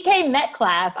picked DK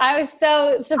Metcalf. I was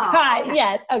so surprised. Okay.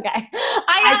 Yes. Okay.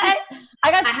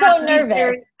 I got so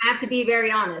nervous. I have to be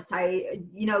very honest.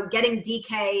 Getting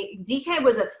DK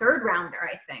was a 3rd rounder,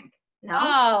 I think. No?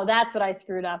 Oh, that's what I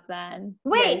screwed up then.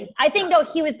 Wait, I think no,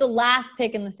 he was the last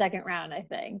pick in the 2nd round, I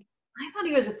think. I thought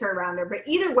he was a 3rd rounder, but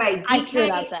either way, I screwed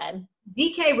up then.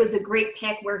 DK was a great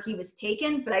pick where he was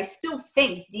taken, but I still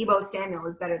think Deebo Samuel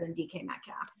is better than DK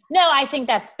Metcalf. No, I think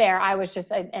that's fair. I was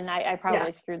just, I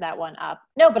probably screwed that one up.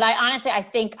 No, but I honestly, I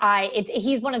think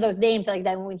he's one of those names like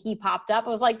that when he popped up, I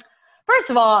was like,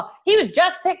 first of all, he was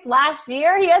just picked last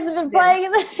year. He hasn't been playing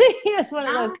in this. He was one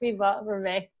of those people for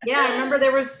me. Yeah, I remember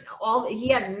he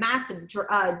had massive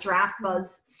draft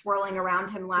buzz swirling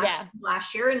around him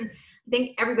last year, and I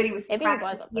think everybody was surprised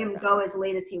to see him go as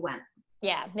late as he went.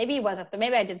 Yeah, maybe he wasn't.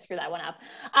 Maybe I did screw that one up.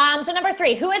 So number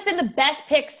 3, who has been the best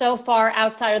pick so far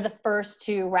outside of the first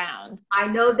 2 rounds? I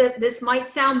know that this might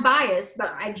sound biased,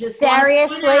 but I just Darius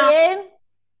Slayton.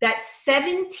 that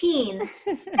 17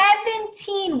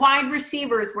 wide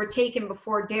receivers were taken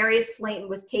before Darius Slayton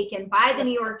was taken by the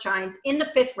New York Giants in the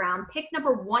 5th round, pick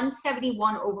number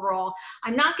 171 overall.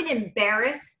 I'm not going to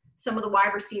embarrass some of the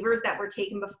wide receivers that were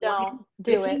taken before him. If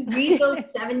you read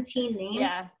those 17 names,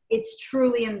 it's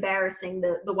truly embarrassing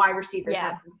the wide receivers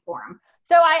that were before him.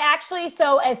 So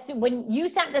when you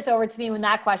sent this over to me with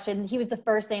that question, he was the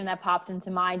first name that popped into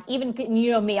mind. Even,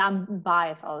 you know me, I'm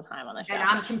biased all the time on the show. And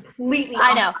I'm completely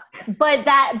I know.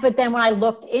 But then when I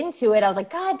looked into it, I was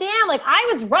like, God damn, like I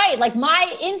was right. Like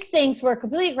my instincts were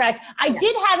completely correct. I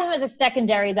did have him as a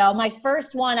secondary though. My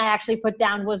first one I actually put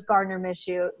down was Gardner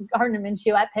Minshew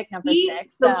at pick number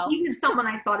 6. So he was someone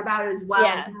I thought about as well.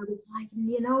 Yeah. And I was like,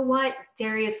 you know what?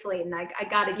 Darius Slayton, I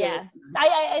got to give it to him.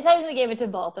 I technically gave it to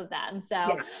both of them.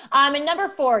 So, and number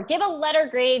 4, give a letter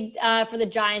grade for the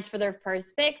Giants for their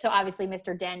first pick. So obviously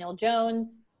Mr. Daniel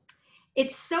Jones.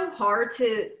 It's so hard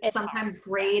to sometimes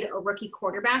grade a rookie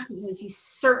quarterback because you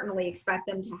certainly expect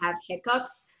them to have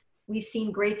hiccups. We've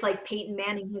seen greats like Peyton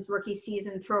Manning his rookie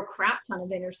season throw a crap ton of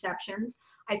interceptions.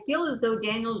 I feel as though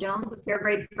Daniel Jones, a fair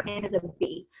grade for him, is a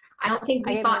B. I don't think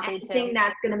we saw anything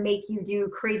that's going to make you do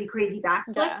crazy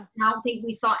backflips. Yeah. I don't think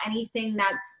we saw anything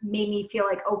that's made me feel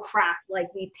like, oh crap,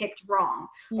 like we picked wrong.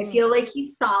 I feel like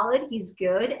he's solid, he's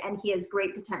good, and he has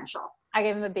great potential. I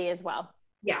give him a B as well.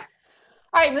 Yeah.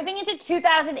 All right, moving into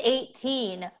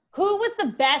 2018, who was the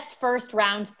best first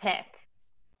round pick?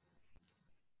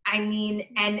 I mean,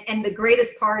 and the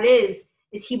greatest part is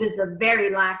he was the very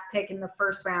last pick in the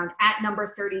first round at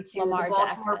number 32. The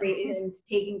Baltimore Ravens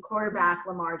taking quarterback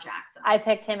Lamar Jackson. I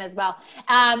picked him as well.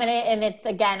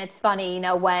 It's funny, you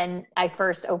know, when I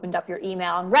first opened up your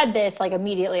email and read this, like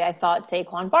immediately I thought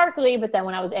Saquon Barkley, but then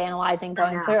when I was analyzing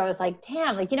going through, I was like,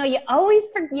 damn, like, you know, you always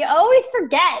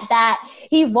forget that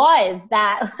he was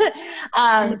that.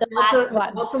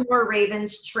 The Baltimore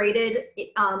Ravens traded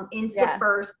into the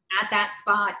first at that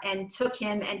spot and took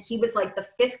him, and he was like the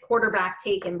 5th quarterback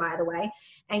taken, by the way.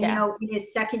 And, you know, in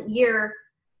his second year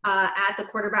at the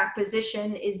quarterback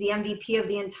position is the MVP of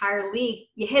the entire league.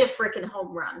 You hit a freaking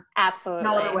home run. Absolutely.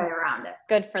 No other way around it.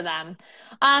 Good for them.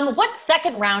 What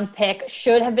second round pick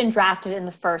should have been drafted in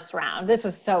the first round? This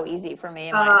was so easy for me,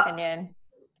 in my opinion.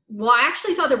 Well, I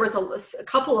actually thought there was a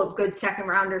couple of good second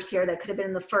rounders here that could have been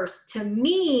in the first. To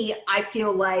me, I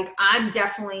feel like I'm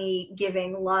definitely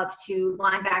giving love to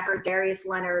linebacker Darius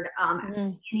Leonard,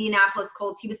 Indianapolis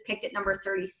Colts. He was picked at number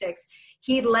 36.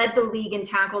 He led the league in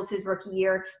tackles his rookie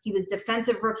year. He was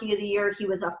defensive rookie of the year. He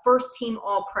was a first-team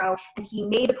All-Pro, and he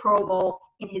made the Pro Bowl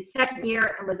in his second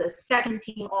year and was a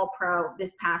second-team All-Pro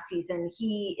this past season.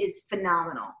 He is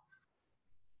phenomenal.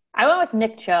 I went with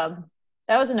Nick Chubb.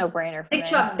 That was a no-brainer for me. Nick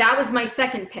Chubb, that was my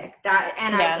second pick.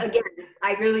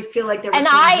 I really feel like there were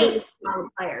really strong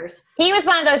players. He was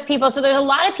one of those people. So there's a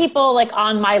lot of people like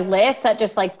on my list that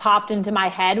just like popped into my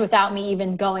head without me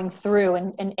even going through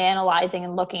and analyzing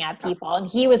and looking at people. And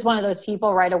he was one of those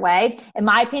people right away. In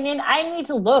my opinion, I need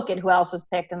to look at who else was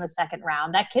picked in the second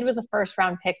round. That kid was a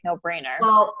first-round pick, no-brainer.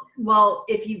 Well,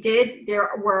 if you did, there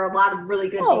were a lot of really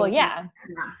good names. Oh, well, yeah.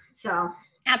 So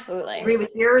absolutely. I agree with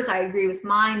yours. I agree with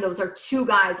mine. Those are 2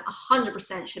 guys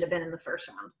 100% should have been in the first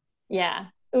round. Yeah.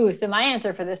 Ooh, so my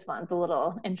answer for this one's a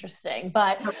little interesting.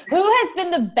 But who has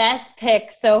been the best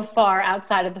pick so far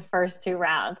outside of the first 2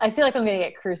 rounds? I feel like I'm going to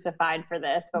get crucified for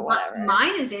this, but whatever.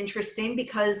 Mine is interesting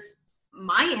because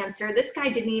my answer, this guy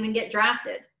didn't even get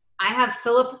drafted. I have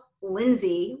Phillip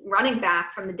Lindsay, running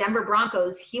back from the Denver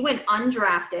Broncos. He went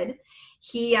undrafted.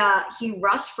 He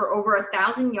rushed for over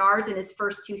 1,000 yards in his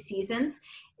first 2 seasons.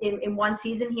 In one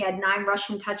season, he had 9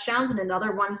 rushing touchdowns. In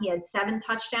another one, he had 7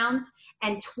 touchdowns.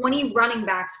 And 20 running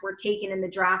backs were taken in the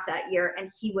draft that year, and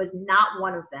he was not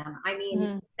one of them. I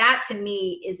mean, that to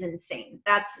me is insane.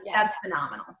 That's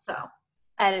phenomenal. So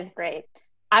that is great.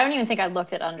 I don't even think I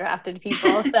looked at undrafted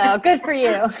people, so good for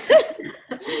you.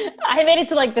 I made it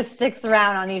to like the 6th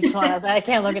round on each one. I was like, I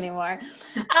can't look anymore.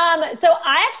 So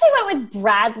I actually went with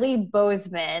Bradley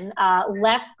Bozeman,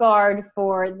 left guard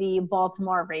for the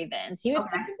Baltimore Ravens. He was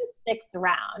picked in the 6th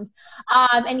round.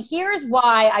 And here's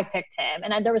why I picked him.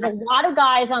 And there was a lot of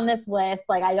guys on this list.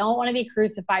 Like, I don't want to be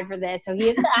crucified for this. So he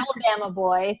is an Alabama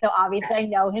boy. So obviously I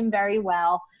know him very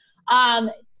well.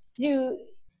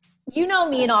 You know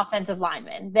me and offensive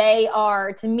linemen. They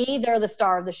are, to me, they're the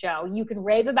star of the show. You can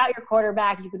rave about your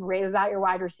quarterback. You can rave about your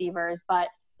wide receivers. But at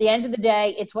the end of the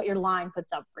day, it's what your line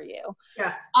puts up for you.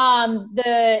 Yeah.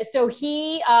 So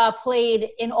he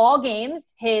played in all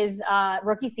games his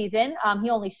rookie season. He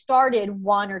only started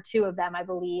 1 or 2 of them, I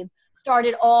believe.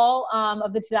 started all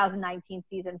of the 2019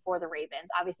 season for the Ravens.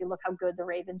 Obviously, look how good the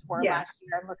Ravens were last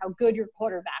year, and look how good your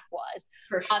quarterback was.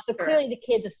 For sure. So clearly the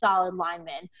kid's a solid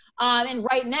lineman. And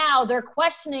right now they're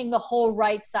questioning the whole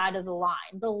right side of the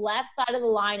line. The left side of the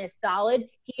line is solid.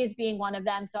 He is being one of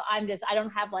them. So I don't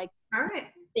have like all right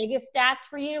biggest stats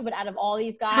for you, but out of all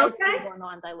these guys, these are the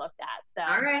ones I looked at. So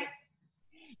all right.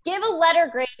 Give a letter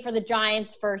grade for the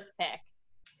Giants' first pick.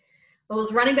 Well, it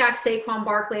was running back Saquon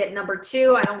Barkley at number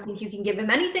 2. I don't think you can give him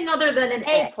anything other than an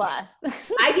A. plus.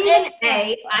 I gave an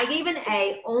A. I gave an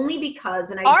A only because,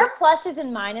 and are pluses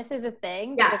and minuses a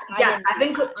thing? Yes.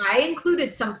 I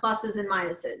included some pluses and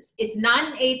minuses. It's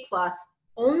not an A plus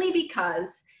only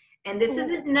because, and this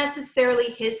isn't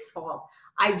necessarily his fault.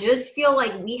 I just feel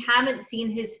like we haven't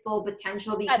seen his full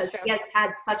potential because he has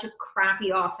had such a crappy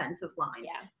offensive line.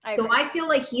 Yeah. I feel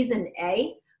like he's an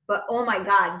A. But, oh, my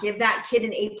God, give that kid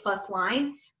an A-plus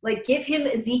line. Like, give him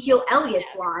Ezekiel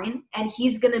Elliott's line, and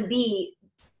he's going to be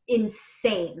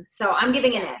insane. So I'm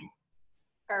giving an A.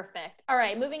 Perfect. All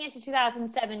right, moving into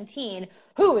 2017,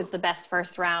 who was the best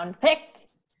first-round pick?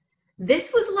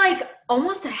 This was like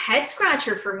almost a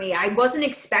head-scratcher for me. I wasn't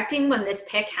expecting when this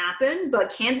pick happened,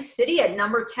 but Kansas City at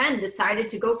number 10 decided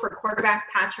to go for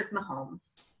quarterback Patrick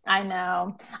Mahomes. I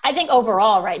know. I think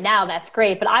overall right now that's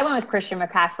great, but I went with Christian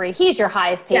McCaffrey. He's your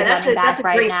highest paid running back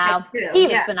right now. He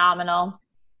was phenomenal.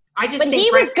 But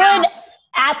he was good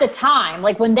at the time.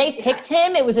 Like when they picked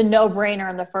him, it was a no-brainer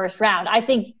in the first round. I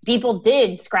think people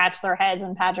did scratch their heads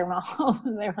when Patrick Mahomes.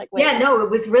 They were like, wait. Yeah, no, it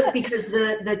was really because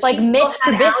the Chiefs like Mitch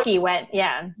Trubisky went,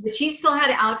 The Chiefs still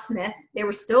had Alex Smith. They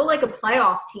were still like a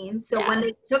playoff team. So when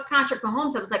they took Patrick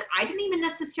Mahomes, I was like, I didn't even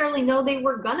necessarily know they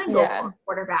were going to go for a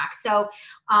quarterback. So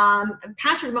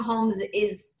Patrick Mahomes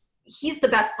he's the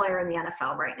best player in the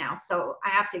NFL right now. So I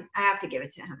have to give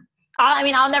it to him. I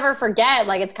mean, I'll never forget,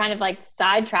 like, it's kind of like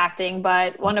sidetracking,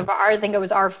 but I think it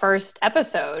was our first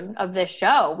episode of this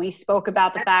show. We spoke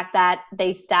about the fact that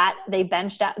they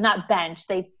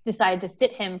decided to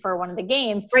sit him for one of the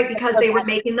games. Right, because they were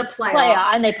making the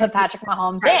playoff. And they put Patrick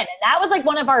Mahomes in. And that was like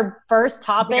one of our first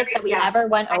topics that we ever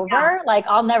went over. Like,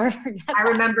 I'll never forget that. I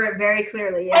remember it very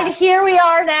clearly, yeah. And here we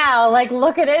are now. Like,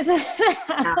 look at it.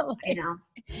 I know.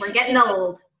 We're getting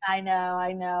old. I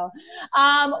know.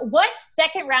 What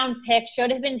second round pick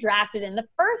should have been drafted in the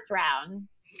first round?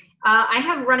 I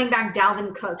have running back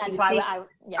Dalvin Cook. That's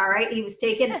all right. He was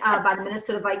taken by the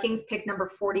Minnesota Vikings, pick number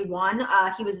 41.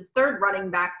 He was the third running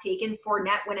back taken.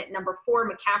 Fournette went at number 4.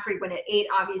 McCaffrey went at 8.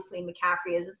 Obviously,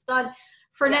 McCaffrey is a stud.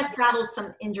 Fournette's battled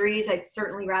some injuries. I'd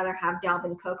certainly rather have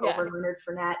Dalvin Cook over Leonard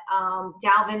Fournette.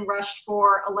 Dalvin rushed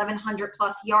for 1,100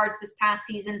 plus yards this past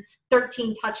season,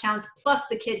 13 touchdowns, plus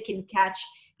the kid can catch.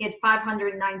 He had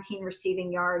 519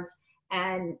 receiving yards,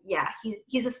 and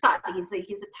he's a stud. He's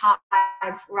a top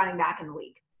 5 running back in the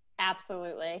league.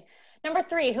 Absolutely. Number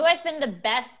 3, who has been the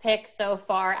best pick so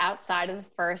far outside of the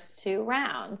first 2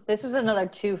 rounds? This was another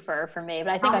twofer for me,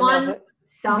 but I think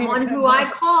someone who I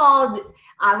called.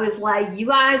 I was like, you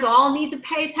guys all need to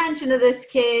pay attention to this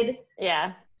kid.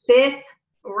 Yeah. 5th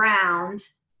round.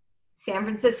 San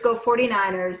Francisco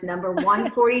 49ers, number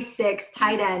 146,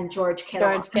 tight end, George Kittle.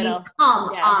 I mean, come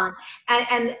on.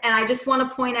 And I just want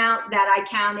to point out that I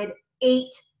counted 8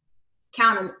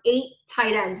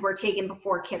 tight ends were taken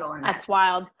before Kittle. That's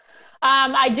wild.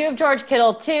 I do have George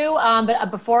Kittle too,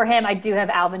 but before him, I do have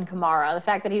Alvin Kamara. The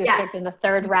fact that he was picked in the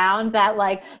 3rd round, that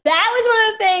was one of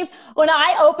the things when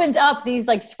I opened up these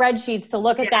like spreadsheets to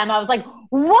look at them, I was like,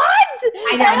 what?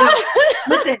 I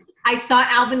know. Listen, I saw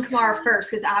Alvin Kamara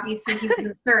first because obviously he was in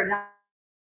the 3rd.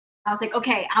 I was like,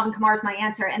 okay, Alvin Kamara's my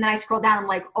answer. And then I scrolled down. I'm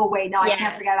like, oh, wait, no, I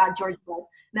can't forget about George Kittle.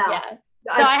 No. Yeah.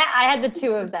 So I had the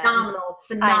 2 of them.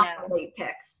 Phenomenal late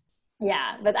picks.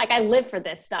 Yeah, but like I live for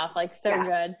this stuff, like so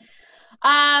good.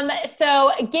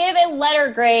 So give a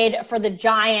letter grade for the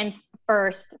Giants'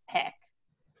 first pick.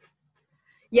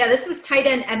 Yeah, this was tight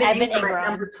end Evan Ingram at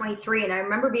number 23, and I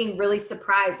remember being really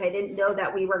surprised. I didn't know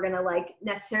that we were going to like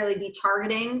necessarily be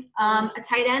targeting a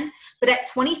tight end, but at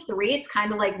 23, it's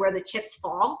kind of like where the chips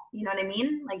fall. You know what I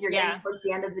mean? Like you're getting towards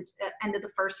the end of the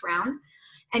first round,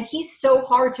 and he's so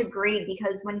hard to grade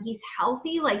because when he's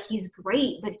healthy, like he's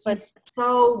great, but he's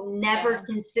so never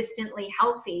consistently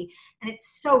healthy, and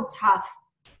it's so tough.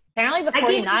 Apparently, the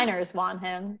 49ers want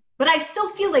him. But I still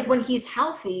feel like when he's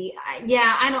healthy,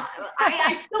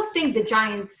 I still think the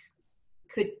Giants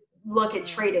could look at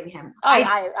trading him.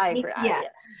 I agree. Yeah.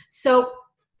 So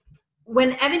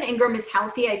when Evan Ingram is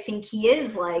healthy, I think he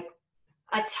is like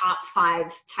a top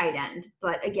 5 tight end.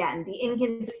 But again, the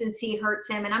inconsistency hurts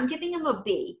him, and I'm giving him a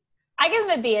B. I give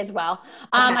him a B as well. Okay.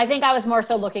 I think I was more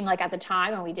so looking like at the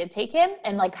time when we did take him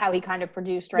and like how he kind of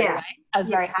produced right away. I was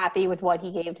very happy with what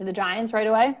he gave to the Giants right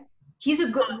away. He's a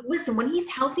good, listen, when he's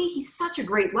healthy, he's such a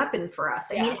great weapon for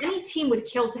us. I mean, any team would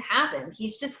kill to have him.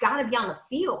 He's just got to be on the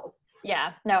field.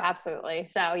 Yeah, no, absolutely.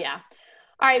 So, yeah.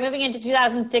 All right, moving into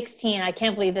 2016. I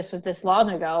can't believe this was this long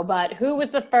ago, but who was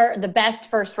the best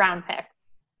first round pick?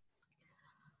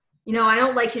 You know, I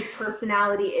don't like his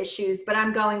personality issues, but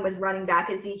I'm going with running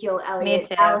back Ezekiel Elliott.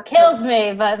 Me too. Kills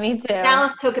me, but me too.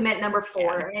 Dallas took him at number 4.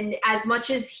 Yeah. And as much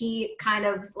as he kind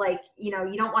of like, you know,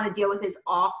 you don't want to deal with his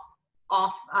off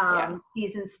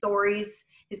season stories,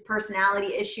 his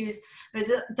personality issues, but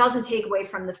it doesn't take away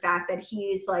from the fact that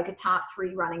he's like a top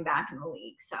 3 running back in the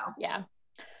league. So, yeah.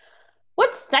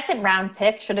 What second round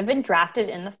pick should have been drafted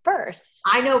in the first?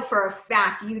 I know for a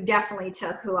fact you definitely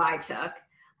took who I took.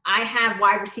 I have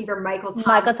wide receiver Michael Thomas.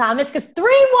 Michael Thomas, because 3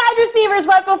 wide receivers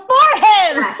went before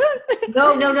him. Yes.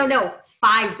 No.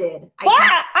 5 did.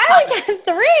 I only got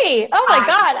 3. Oh my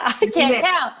God, I can't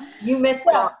count. You missed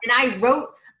one. And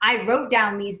I wrote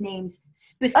down these names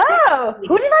specifically. Oh,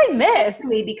 who did I miss?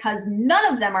 Because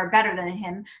none of them are better than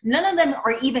him. None of them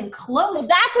are even close. Well,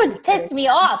 that's what pissed me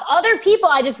off. Other people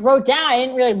I just wrote down. I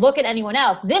didn't really look at anyone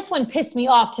else. This one pissed me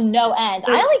off to no end.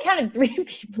 I only counted 3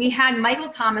 people. We had Michael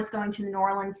Thomas going to the New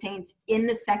Orleans Saints in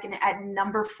the second at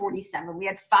number 47. We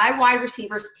had 5 wide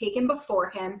receivers taken before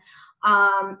him.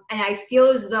 And I feel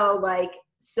as though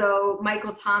so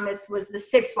Michael Thomas was the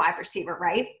 6th wide receiver,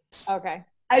 right? Okay.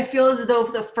 I feel as though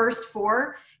for the first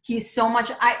 4, he's so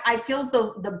much. I feel as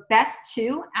though the best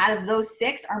 2 out of those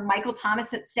 6 are Michael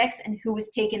Thomas at 6 and who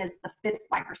was taken as the 5th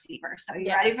wide receiver. So you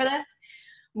ready for this?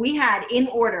 We had in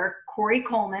order Corey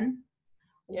Coleman,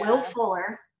 Will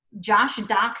Fuller, Josh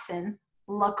Doxson,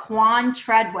 Laquan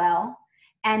Treadwell,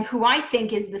 and who I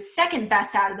think is the second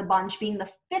best out of the bunch, being the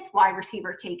 5th wide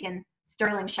receiver taken,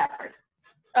 Sterling Shepard.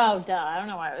 Oh, duh. I don't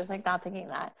know why I was not thinking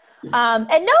that.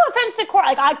 And no offense to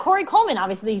Corey Coleman,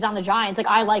 obviously he's on the Giants.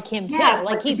 I like him too.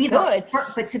 He's good.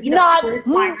 But to be the first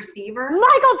wide receiver.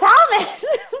 Michael Thomas.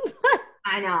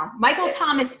 I know. Michael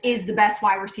Thomas is the best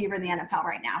wide receiver in the NFL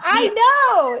right now. I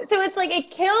know. So it's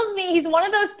it kills me. He's one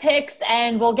of those picks,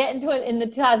 and we'll get into it in the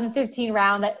 2015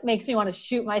 round that makes me want to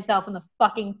shoot myself in the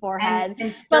fucking forehead.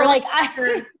 And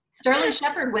Sterling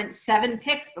Shepard went 7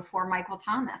 picks before Michael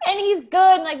Thomas. And he's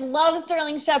good, and love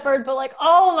Sterling Shepard, but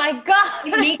oh my God.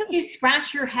 It makes you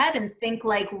scratch your head and think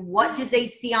what did they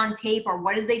see on tape or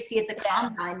what did they see at the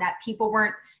combine that people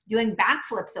weren't doing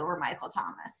backflips over Michael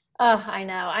Thomas? Oh, I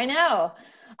know.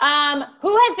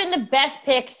 Who has been the best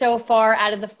pick so far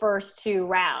out of the first 2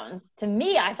 rounds? To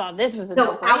me, I thought this was a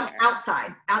no-brainer.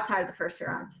 outside of the first 2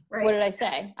 rounds. Right. What did I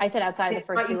say? I said outside of the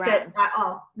first 2 rounds.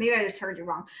 Maybe I just heard you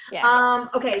wrong. Yeah.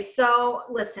 Okay, so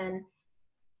listen,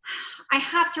 I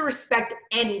have to respect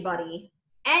any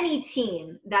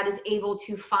team that is able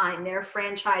to find their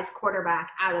franchise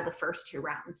quarterback out of the first 2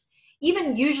 rounds.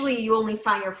 Even usually you only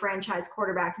find your franchise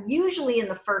quarterback usually in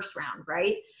the first round,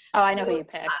 right? Oh, I know who you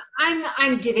picked.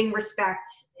 I'm giving respect,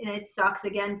 and it sucks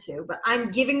again too, but I'm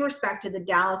giving respect to the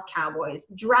Dallas Cowboys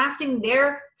drafting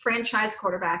their franchise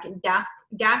quarterback in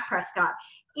Dak Prescott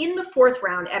in the 4th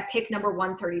round at pick number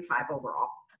 135 overall.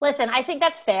 Listen, I think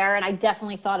that's fair, and I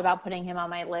definitely thought about putting him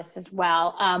on my list as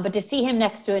well. But to see him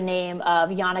next to a name of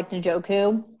Yannick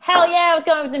Njoku, hell yeah, I was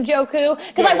going with Njoku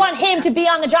because I want him to be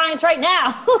on the Giants right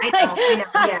now. I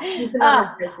know. Yeah, he's the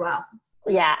number 1 as well.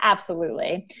 Yeah,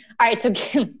 absolutely. All right, so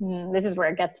this is where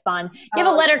it gets fun. Give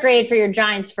a letter grade for your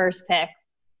Giants' first pick.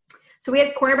 So we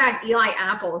had cornerback Eli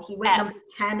Apple. He went number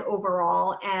 10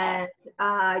 overall, and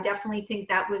I definitely think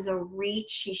that was a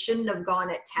reach. He shouldn't have gone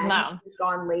at 10. No. He should have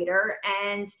gone later.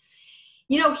 And,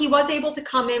 he was able to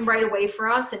come in right away for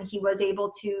us, and he was able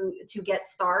to get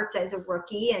starts as a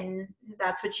rookie, and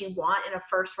that's what you want in a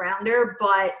first rounder.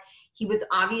 But he was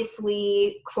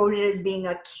obviously quoted as being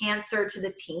a cancer to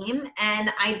the team,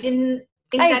 and I didn't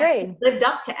think that he lived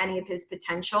up to any of his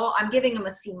potential. I'm giving him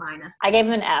a C-. I gave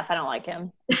him an F. I don't like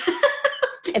him.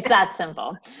 It's that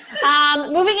simple.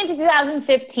 Moving into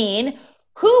 2015,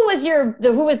 who was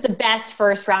the best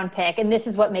first round pick? And this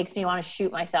is what makes me want to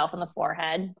shoot myself in the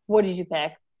forehead. What did you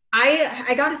pick?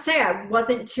 I got to say, I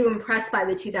wasn't too impressed by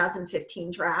the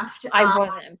 2015 draft. I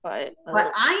wasn't, but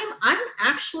I'm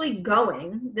actually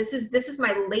going. This is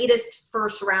my latest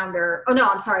first rounder. Oh no,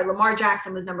 I'm sorry. Lamar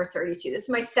Jackson was number 32. This is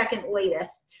my second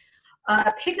latest.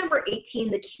 Pick number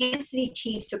 18, the Kansas City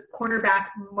Chiefs took cornerback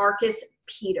Marcus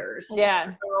Peters. Yeah.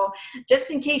 So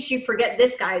just in case you forget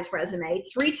this guy's resume,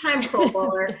 3-time Pro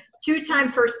Bowler,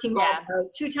 2-time first team All-Pro,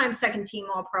 2-time second team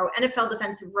All-Pro, NFL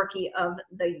Defensive Rookie of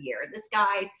the Year. This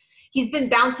guy, he's been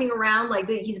bouncing around. Like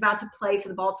he's about to play for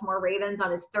the Baltimore Ravens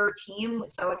on his third team.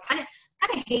 So I kind of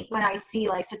hate when I see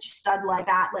like such a stud like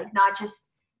that, like not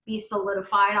just be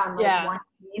solidified on like one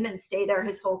team and stay there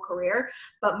his whole career.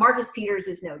 But Marcus Peters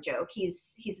is no joke.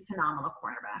 He's a phenomenal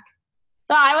cornerback.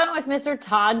 So I went with Mr.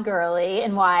 Todd Gurley,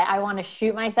 and why I want to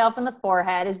shoot myself in the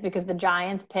forehead is because the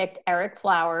Giants picked Eric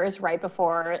Flowers right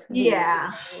before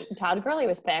Todd Gurley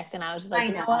was picked, and I was just like,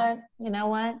 you know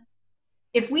what?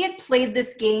 If we had played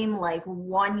this game like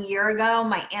 1 year ago,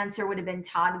 my answer would have been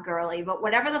Todd Gurley. But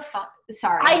whatever the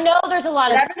sorry, I know there's a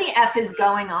lot whatever the F is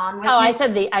going on with I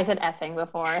said effing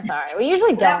before. Sorry, we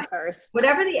usually don't curse.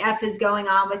 Whatever the F is going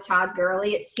on with Todd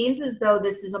Gurley, it seems as though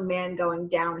this is a man going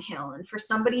downhill. And for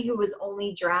somebody who was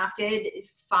only drafted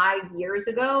 5 years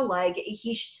ago, like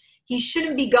he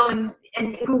shouldn't be going,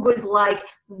 and who was like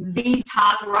the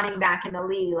top running back in the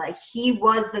league. Like he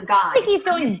was the guy. I think he's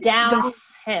going downhill.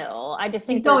 I just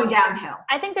think he's going downhill.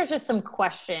 I think there's just some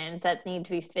questions that need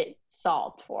to be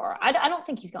solved for. I don't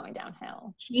think he's going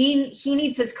downhill. He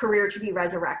needs his career to be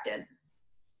resurrected.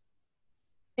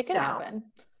 It could happen.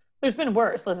 There's been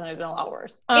worse. Listen, there's been a lot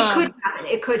worse.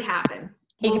 It could happen.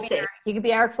 He could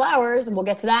be Eric Flowers, and we'll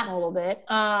get to that in a little bit.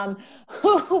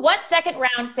 What second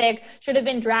round pick should have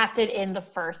been drafted in the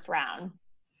first round?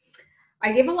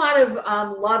 I give a lot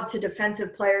of love to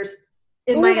defensive players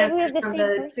in my answers from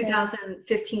the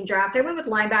 2015 draft. I went with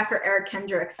linebacker Eric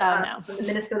Kendricks from the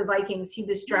Minnesota Vikings. He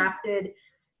was drafted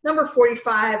number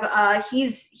 45.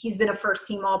 He's been a first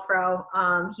team All-Pro.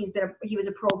 He was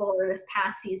a Pro Bowler this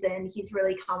past season. He's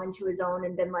really come into his own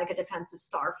and been like a defensive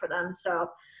star for them. So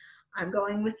I'm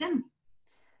going with him.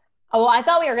 Oh, well, I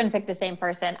thought we were going to pick the same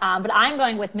person, but I'm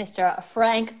going with Mr.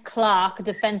 Frank Clark,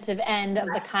 defensive end of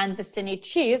the Kansas City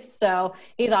Chiefs. So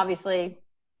he's obviously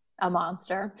a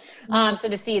monster. So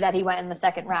to see that he went in the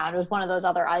second round, it was one of those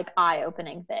other like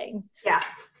eye-opening things. Yeah.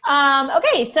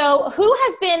 Okay, so who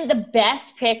has been the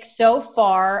best pick so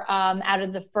far out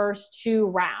of the first 2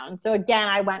 rounds? So again,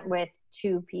 I went with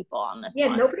 2 people on this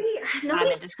one.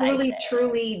 Nobody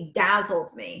truly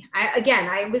dazzled me.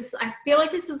 I feel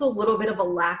like this was a little bit of a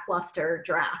lackluster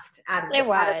draft out of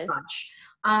the bunch.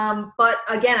 But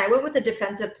again, I went with a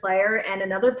defensive player and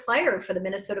another player for the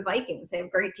Minnesota Vikings. They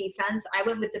have great defense. I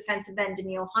went with defensive end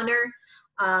Danielle Hunter.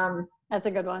 That's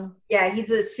a good one. Yeah,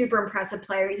 he's a super impressive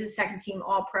player. He's a second team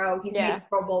All-Pro. He's made the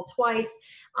Pro Bowl twice.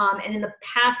 And in the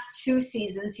past 2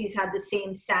 seasons, he's had the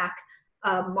same sack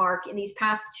mark. In these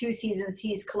past 2 seasons,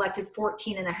 he's collected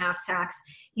 14 and a half sacks.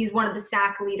 He's one of the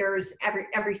sack leaders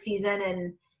every season.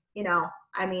 And, you know,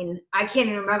 I mean, I can't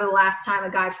even remember the last time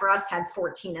a guy for us had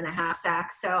 14 and a half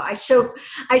sacks. So I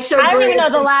don't even know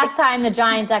the last time the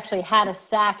Giants actually had a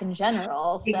sack in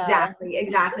general. So.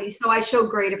 Exactly. So I show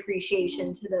great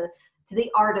appreciation to the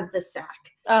art of the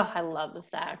sack. Oh, I love the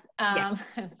sack.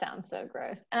 It sounds so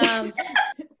gross. I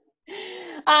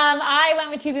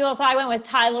went with 2 people. So I went with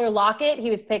Tyler Lockett. He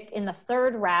was picked in the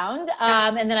 3rd round.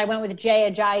 And then I went with Jay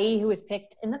Ajayi, who was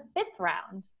picked in the 5th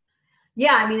round.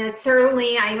 Yeah, I mean, I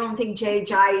don't think Jay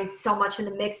Ajayi is so much in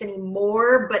the mix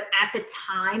anymore, but at the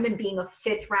time and being a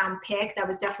 5th round pick, that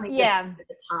was definitely different at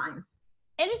the time.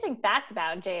 Interesting fact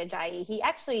about Jay Ajayi, he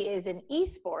actually is in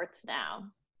esports now.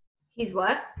 He's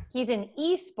what? He's in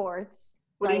esports.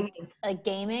 What do you mean? Like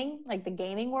gaming, like the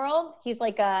gaming world. He's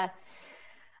like I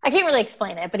can't really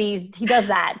explain it, but he does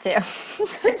that too.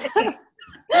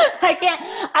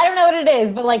 I don't know what it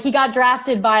is, but like he got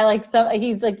drafted by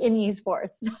he's like in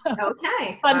esports.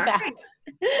 Okay. Fun fact. Right.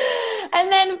 And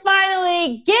then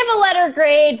finally, give a letter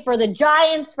grade for the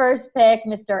Giants' first pick,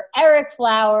 Mr. Eric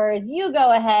Flowers. You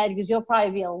go ahead because you'll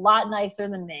probably be a lot nicer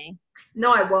than me.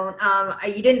 No, I won't.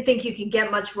 You didn't think you could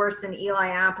get much worse than Eli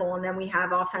Apple, and then we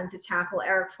have offensive tackle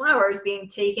Eric Flowers being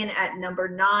taken at number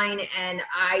 9, and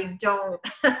I don't –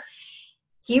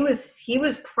 He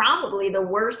was probably the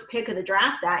worst pick of the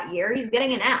draft that year. He's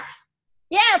getting an F.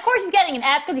 Yeah, of course he's getting an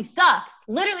F because he sucks.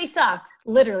 Literally sucks.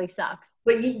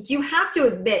 But you have to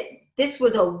admit, this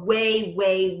was a way,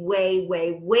 way, way,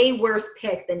 way, way worse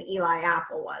pick than Eli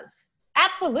Apple was.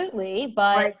 Absolutely,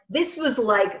 but like, this was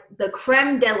like the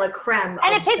creme de la creme.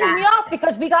 And it pisses me off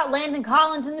because we got Landon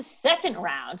Collins in the 2nd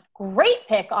round. Great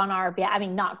pick on our – I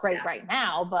mean, not great right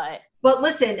now, but – But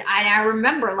listen, I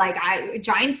remember,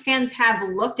 Giants fans have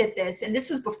looked at this, and this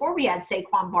was before we had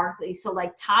Saquon Barkley. So,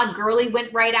 Todd Gurley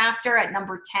went right after at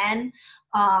number 10.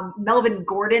 Melvin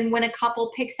Gordon went a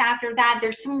couple picks after that.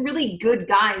 There's some really good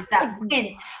guys that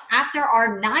win after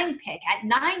our 9 pick. At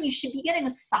 9, you should be getting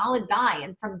a solid guy.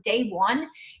 And from day 1,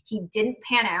 he didn't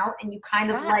pan out, and you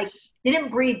kind of,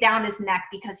 didn't breathe down his neck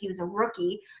because he was a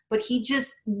rookie. But he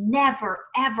just never,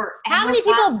 ever, How many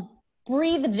people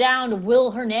breathed down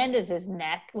Will Hernandez's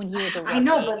neck when he was a rookie. I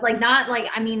know, but like not like,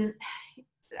 I mean,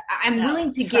 I'm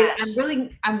willing to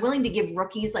give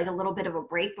rookies like a little bit of a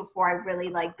break before I really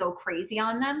like go crazy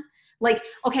on them. Like,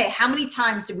 okay, how many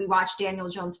times did we watch Daniel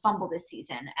Jones fumble this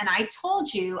season? And I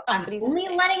told you, I'm only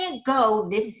letting it go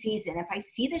this season. If I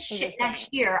see this shit next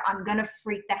year, I'm going to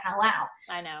freak the hell out.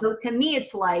 I know. So to me,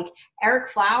 it's like Eric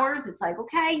Flowers. It's like,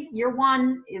 okay, year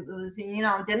one, it was,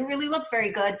 didn't really look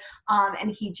very good. And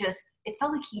it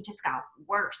felt like he just got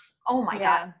worse. Oh my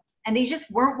God. And they just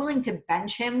weren't willing to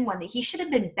bench him when he should have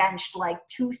been benched like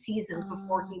 2 seasons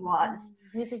before he was.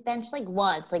 He was benched like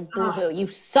once, like boo-hoo. You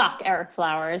suck, Eric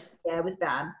Flowers. Yeah, it was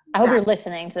bad. I hope you're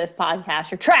listening to this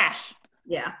podcast. You're trash.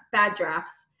 Yeah, bad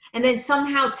drafts. And then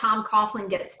somehow Tom Coughlin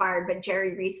gets fired, but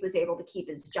Jerry Reese was able to keep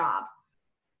his job.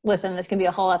 Listen, this can be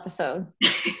a whole episode.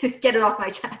 Get it off my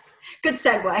chest. Good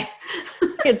segue.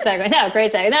 Good segue. No,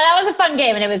 great segue. No, that was a fun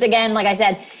game. And it was, again, like I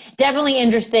said, definitely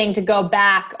interesting to go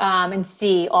back and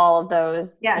see all of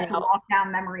those. Yeah, to walk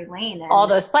down memory lane. And all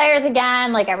those players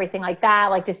again, like everything like that,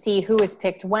 like to see who was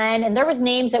picked when. And there was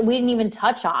names that we didn't even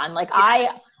touch on. Like I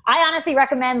honestly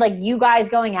recommend like you guys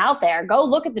going out there, go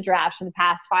look at the drafts for the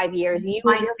past 5 years.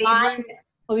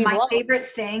 My favorite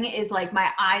thing is like my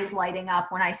eyes lighting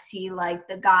up when I see like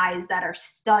the guys that are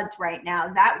studs right now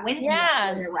that went in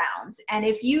the rounds. And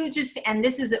if you and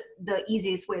this is the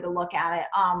easiest way to look at it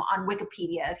on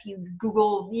Wikipedia. If you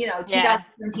Google,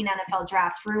 2017 NFL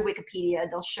draft through Wikipedia,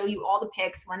 they'll show you all the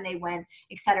picks, when they went,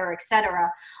 et cetera, et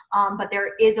cetera. But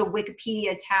there is a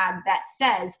Wikipedia tab that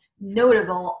says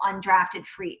notable undrafted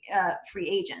free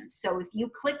agents. So if you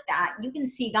click that, you can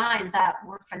see guys that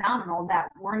were phenomenal that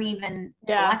weren't even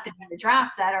selected in the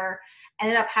draft that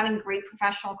ended up having great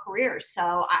professional careers.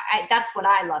 So I that's what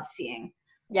I love seeing.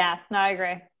 Yeah, no, I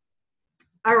agree.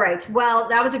 All right. Well,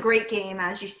 that was a great game,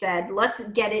 as you said. Let's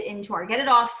get it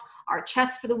off our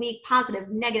chest for the week. Positive,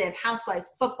 negative, housewives,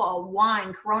 football,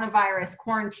 wine, coronavirus,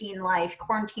 quarantine life,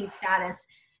 quarantine status.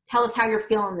 Tell us how you're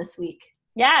feeling this week.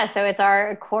 Yeah, so it's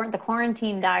the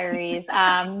quarantine diaries.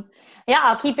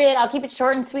 I'll keep it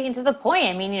short and sweet and to the point.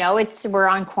 I mean, we're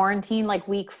on quarantine like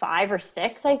week 5 or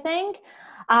 6, I think.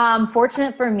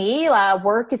 Fortunate for me,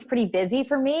 work is pretty busy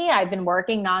for me. I've been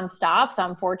working nonstop, so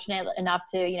I'm fortunate enough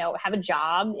to, have a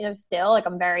job, still. Like,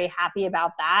 I'm very happy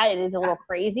about that. It is a little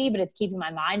crazy, but it's keeping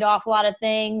my mind off a lot of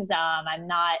things. I'm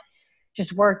not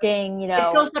just working,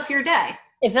 It fills up your day.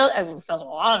 It fills a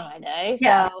lot of my day.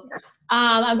 So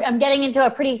I'm getting into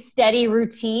a pretty steady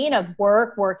routine of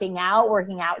working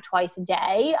out twice a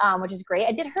day, which is great.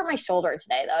 I did hurt my shoulder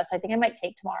today though, so I think I might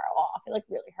take tomorrow off. It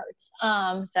really hurts.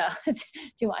 So it's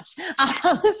too much.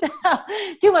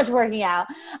 Too much working out.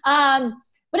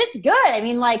 But it's good. I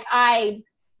mean,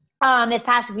 this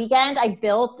past weekend, I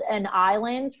built an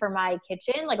island for my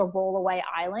kitchen, like a roll-away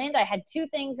island. I had 2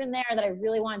 things in there that I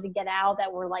really wanted to get out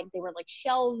that were they were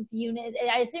shelves units.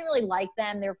 I just didn't really like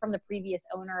them. They were from the previous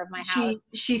owner of my house.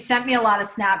 She sent me a lot of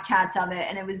Snapchats of it,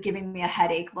 and it was giving me a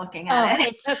headache looking at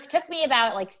it. It took me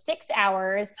about 6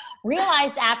 hours.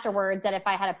 Realized afterwards that if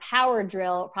I had a power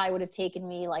drill, it probably would have taken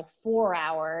me 4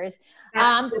 hours.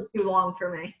 That's too long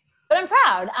for me. But I'm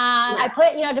proud. I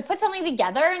put, to put something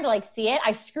together and to see it,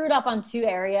 I screwed up on 2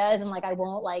 areas and I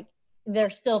won't they're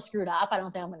still screwed up. I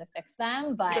don't think I'm going to fix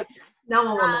them, but no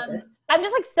one will notice. I'm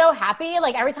just so happy.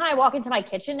 Every time I walk into my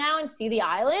kitchen now and see the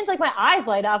island, my eyes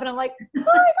light up and I'm like, oh my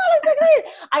God, it's so excited.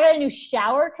 I got a new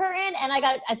shower curtain and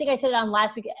I think I said it on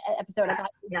last week's episode.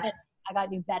 I got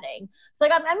new bedding. So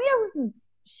I'm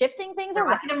shifting things around.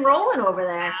 Rocking and rolling over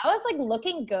there. I was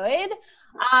looking good.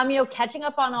 Catching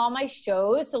up on all my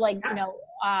shows. So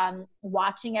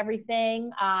watching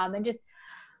everything. And just,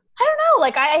 I don't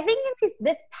know, I think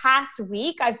this past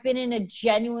week I've been in a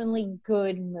genuinely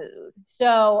good mood.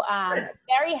 So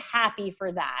very happy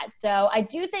for that. So I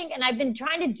do think, and I've been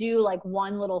trying to do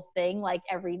one little thing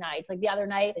every night. The other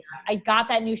night I got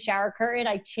that new shower curtain.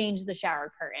 I changed the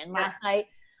shower curtain. Last night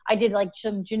I did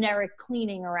some generic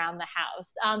cleaning around the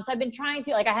house. So I've been trying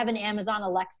to, I have an Amazon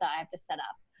Alexa I have to set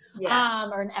up.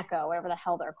 Or an Echo, whatever the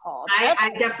hell they're called.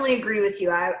 I definitely agree with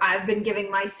you. I've been giving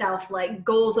myself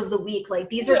goals of the week.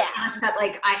 These are tasks that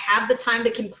I have the time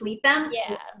to complete them.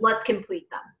 Yeah. Let's complete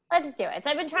them. Let's do it. So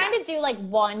I've been trying to do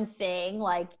one thing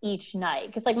each night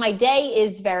because my day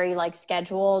is very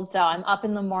scheduled. So I'm up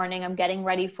in the morning, I'm getting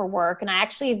ready for work, and I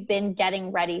actually have been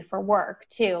getting ready for work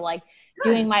too,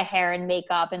 doing my hair and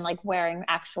makeup and wearing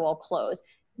actual clothes.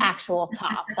 Actual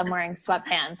tops. I'm wearing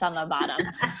sweatpants on the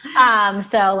bottom.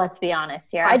 So let's be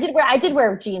honest here. I did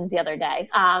wear jeans the other day,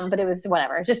 but it was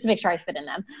whatever, just to make sure I fit in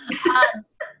them.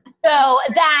 So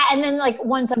that, and then like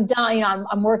once I'm done, you know,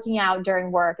 I'm working out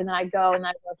during work, and then I go and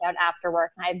I work out after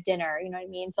work, and I have dinner, you know what I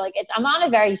mean? So like I'm on a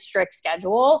very strict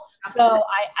schedule. Absolutely. So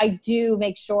I do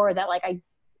make sure that like I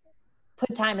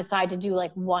put time aside to do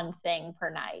like one thing per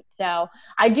night. So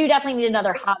I do definitely need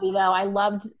another hobby though. I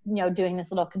loved, you know, doing this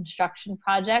little construction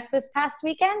project this past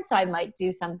weekend. So I might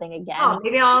do something again. Oh,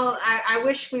 maybe I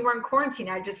wish we were in quarantine.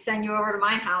 I'd just send you over to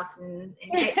my house and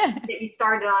get you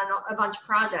started on a bunch of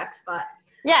projects, but.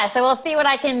 Yeah, so we'll see what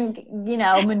I can, you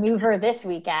know, maneuver this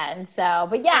weekend. So,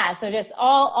 but yeah, so just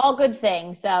all good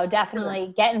things. So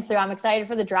definitely getting through. I'm excited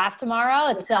for the draft tomorrow.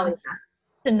 It's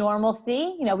the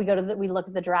normalcy. You know, we look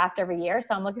at the draft every year,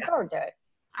 so I'm looking forward to it.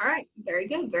 All right, very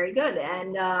good, very good.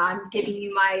 And I'm giving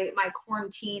you my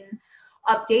quarantine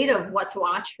update of what to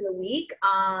watch for the week.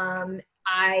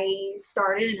 I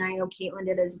started, and I know Caitlin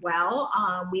did as well.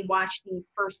 We watched the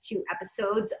first 2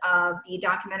 episodes of the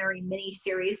documentary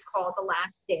mini-series called The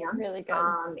Last Dance. Really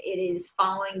good. It is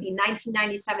following the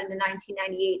 1997 to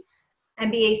 1998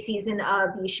 NBA season of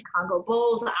the Chicago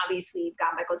Bulls. Obviously, you've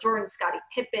got Michael Jordan, Scottie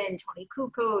Pippen, Tony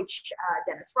Kukoc,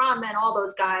 Dennis Rodman, all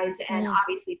those guys, and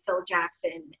obviously Phil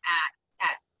Jackson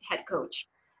at head coach.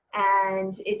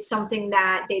 And it's something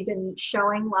that they've been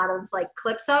showing a lot of like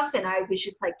clips of, and I was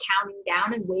just like counting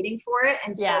down and waiting for it.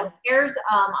 And so it airs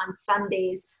on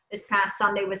Sundays. This past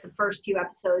Sunday was the first 2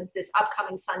 episodes. This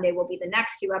upcoming Sunday will be the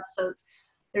next 2 episodes.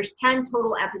 There's 10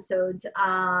 total episodes,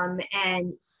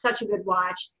 and such a good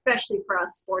watch, especially for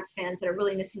us sports fans that are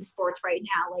really missing sports right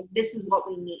now. Like, this is what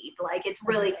we need. Like, it's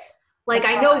really, like,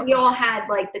 I know we all had,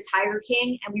 like, the Tiger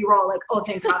King, and we were all like, oh,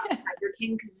 thank God the Tiger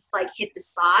King, because it's, like, hit the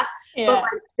spot. Yeah. But,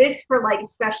 like, this for, like,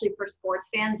 especially for sports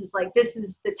fans is, like, this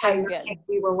is the Tiger King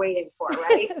we were waiting for,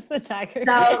 right? It's the Tiger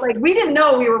So, like, we didn't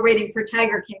know we were waiting for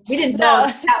Tiger King. We didn't know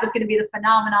that was going to be the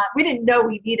phenomenon. We didn't know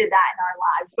we needed that in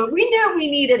our lives, but we knew we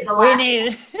needed the last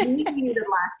year. We needed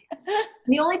last year.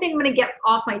 The only thing I'm going to get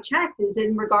off my chest is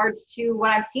in regards to what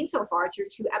I've seen so far through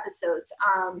 2 episodes.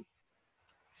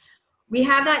 We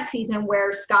have that season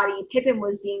where Scottie Pippen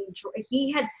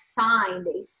he had signed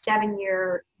a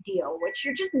 7-year deal, which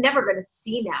you're just never going to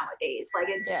see nowadays. Like,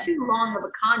 it's too long of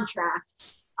a contract.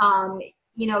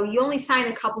 You know, you only sign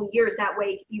a couple years, that way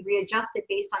it can be readjusted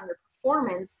based on your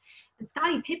performance. And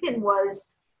Scottie Pippen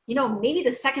was, you know, maybe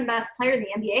the second best player in the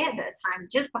NBA at that time,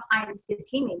 just behind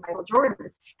his teammate, Michael Jordan.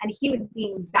 And he was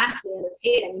being vastly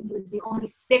underpaid. I mean, he was the only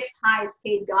 6th highest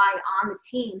paid guy on the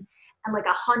team, and like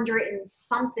 100 and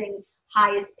something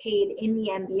highest paid in the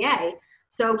NBA.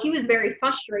 So he was very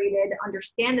frustrated,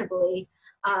 understandably.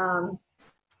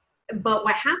 But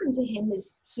what happened to him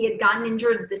is he had gotten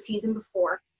injured the season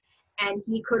before, and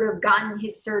he could have gotten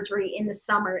his surgery in the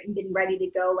summer and been ready to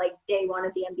go like day 1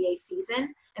 of the NBA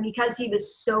season. And because he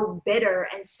was so bitter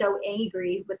and so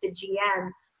angry with the GM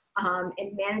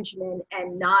and management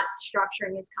and not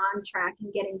structuring his contract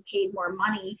and getting paid more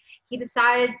money, he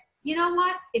decided, you know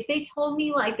what, if they told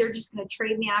me like they're just going to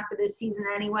trade me after this season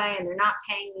anyway and they're not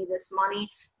paying me this money,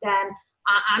 then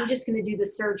I'm just going to do the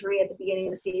surgery at the beginning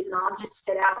of the season. I'll just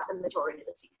sit out the majority of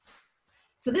the season.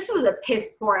 So this was a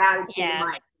piss poor attitude in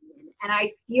my opinion. And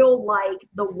I feel like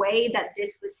the way that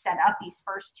this was set up, these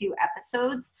first 2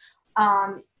 episodes,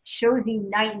 shows you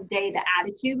night and day the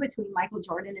attitude between Michael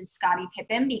Jordan and Scottie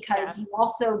Pippen, because you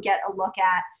also get a look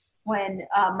at when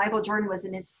Michael Jordan was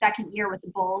in his 2nd year with the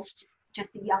Bulls,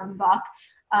 just a young buck.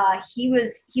 He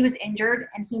was injured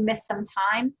and he missed some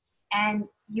time, and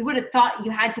you would have thought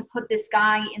you had to put this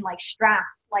guy in like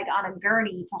straps, like on a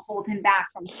gurney, to hold him back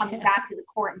from coming back to the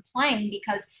court and playing,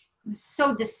 because he was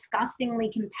so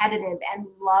disgustingly competitive and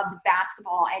loved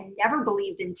basketball and never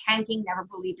believed in tanking, never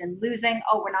believed in losing.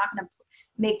 Oh, we're not going to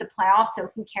make the playoffs, so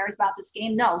who cares about this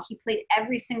game? No, he played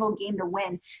every single game to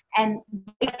win, and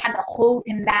they had to hold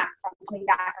him back from coming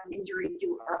back from injury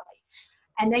too early.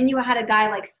 And then you had a guy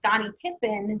like Scottie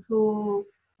Pippen who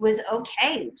was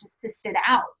okay just to sit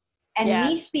out. And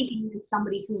me speaking as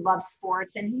somebody who loves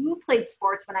sports and who played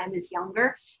sports when I was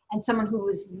younger, and someone who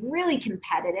was really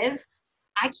competitive,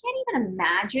 I can't even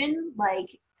imagine, like,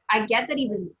 I get that he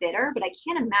was bitter, but I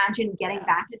can't imagine getting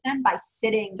back at them by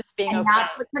sitting just being and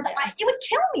not, because it would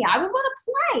kill me. I would want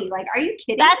to play. Like, are you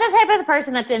kidding? That's the type of the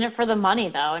person that's in it for the money,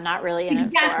 though, and not really in it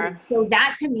for. So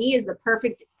that to me is the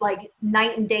perfect like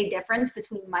night and day difference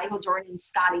between Michael Jordan and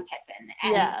Scottie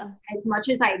Pippen. And as much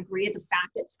as I agree with the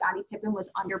fact that Scottie Pippen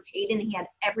was underpaid and he had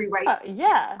every right to be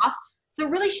off, it's a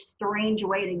really strange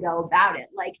way to go about it.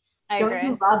 Like, don't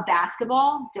you love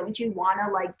basketball? Don't you want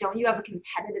to, like, don't you have a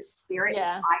competitive spirit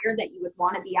and fire that you would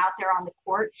want to be out there on the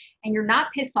court? And you're not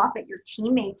pissed off at your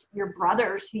teammates, your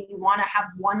brothers, who you want to have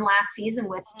one last season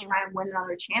with to try and win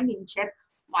another championship.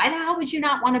 why the hell would you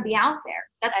not want to be out there?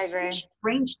 That's so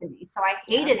strange to me. So I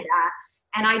hated that.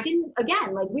 And I didn't,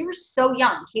 again, like we were so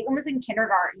young. Caitlin was in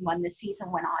kindergarten when the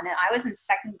season went on, and I was in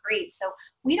second grade. So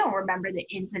we don't remember the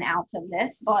ins and outs of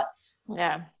this, but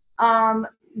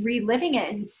reliving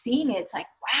it and seeing it, it's like,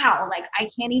 wow, like I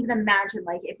can't even imagine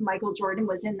like if Michael Jordan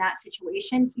was in that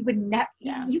situation, he would never,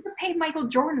 you could pay Michael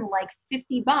Jordan like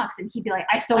 $50 and he'd be like,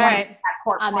 I still want to be that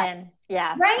court. I'm in.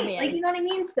 Yeah. Right? Like, you know what I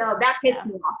mean? So that pissed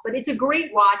me off, but it's a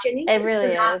great watch. And it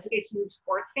really is. A huge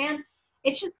sports fan.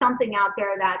 It's just something out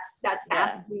there that's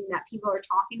fascinating that people are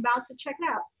talking about. So check it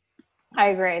out. I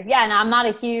agree. Yeah. And I'm not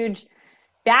a huge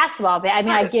basketball fan. I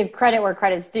mean, I give credit where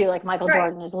credit's due. Like Michael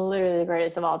Jordan is literally the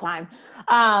greatest of all time.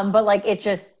 But like, it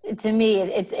just, to me,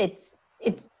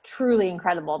 it's truly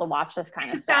incredible to watch this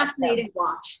kind of stuff. Fascinating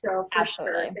watch. So for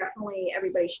sure, definitely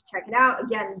everybody should check it out.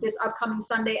 Again, this upcoming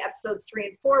Sunday, episodes 3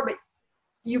 and 4, but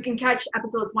you can catch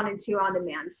episodes 1 and 2 on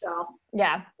demand. So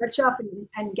catch up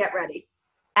and get ready.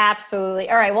 Absolutely.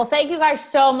 All right. Well, thank you guys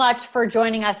so much for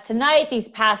joining us tonight, these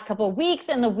past couple of weeks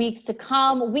and the weeks to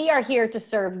come. We are here to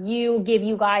serve you, give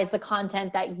you guys the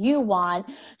content that you want.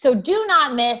 So do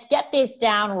not miss, get this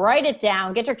down, write it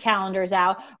down, get your calendars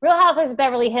out. Real Housewives of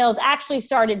Beverly Hills actually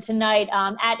started tonight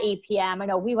at 8 p.m. I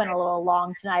know we went a little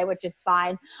long tonight, which is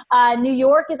fine. New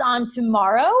York is on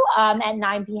tomorrow at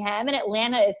 9 p.m. and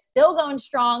Atlanta is still going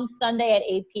strong Sunday at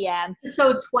 8 p.m.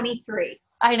 So 23.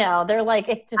 I know. They're like,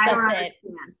 it's just, that's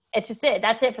it. It's just it.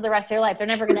 That's it for the rest of your life. They're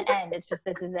never going to end. It's just,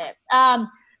 this is it.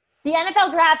 The NFL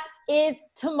draft is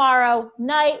tomorrow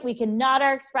night. We cannot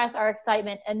express our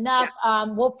excitement enough.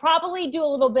 We'll probably do a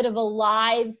little bit of a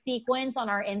live sequence on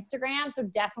our Instagram. So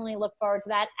definitely look forward to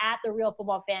that at The Real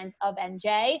Football Fans of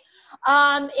NJ.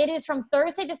 It is from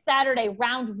Thursday to Saturday.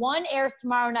 Round 1 airs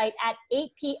tomorrow night at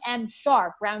 8 p.m.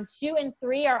 sharp. Round 2 and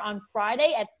 3 are on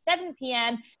Friday at 7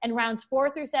 p.m. And rounds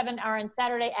 4 through 7 are on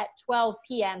Saturday at 12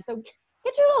 p.m. So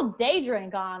get your little day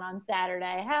drink on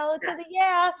Saturday. Hell to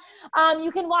the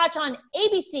you can watch on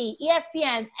ABC,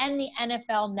 ESPN, and the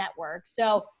NFL Network.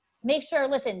 So make sure,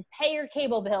 listen, pay your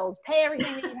cable bills, pay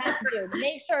everything that you have to do.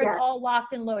 Make sure it's all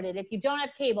locked and loaded. If you don't have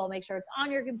cable, make sure it's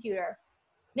on your computer.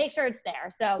 Make sure it's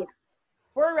there. So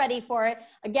we're ready for it.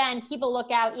 Again, keep a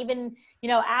lookout. Even,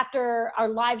 after our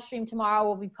live stream tomorrow,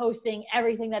 we'll be posting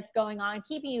everything that's going on,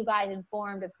 keeping you guys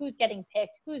informed of who's getting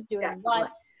picked, who's doing what.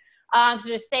 So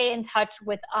just stay in touch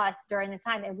with us during this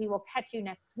time, and we will catch you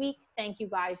next week. Thank you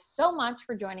guys so much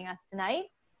for joining us tonight.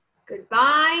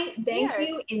 Goodbye. Thank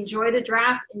you. Enjoy the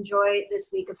draft. Enjoy this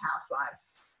week of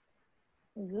Housewives.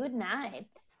 Good night.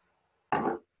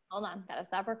 Hold on. Gotta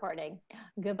stop recording.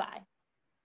 Goodbye.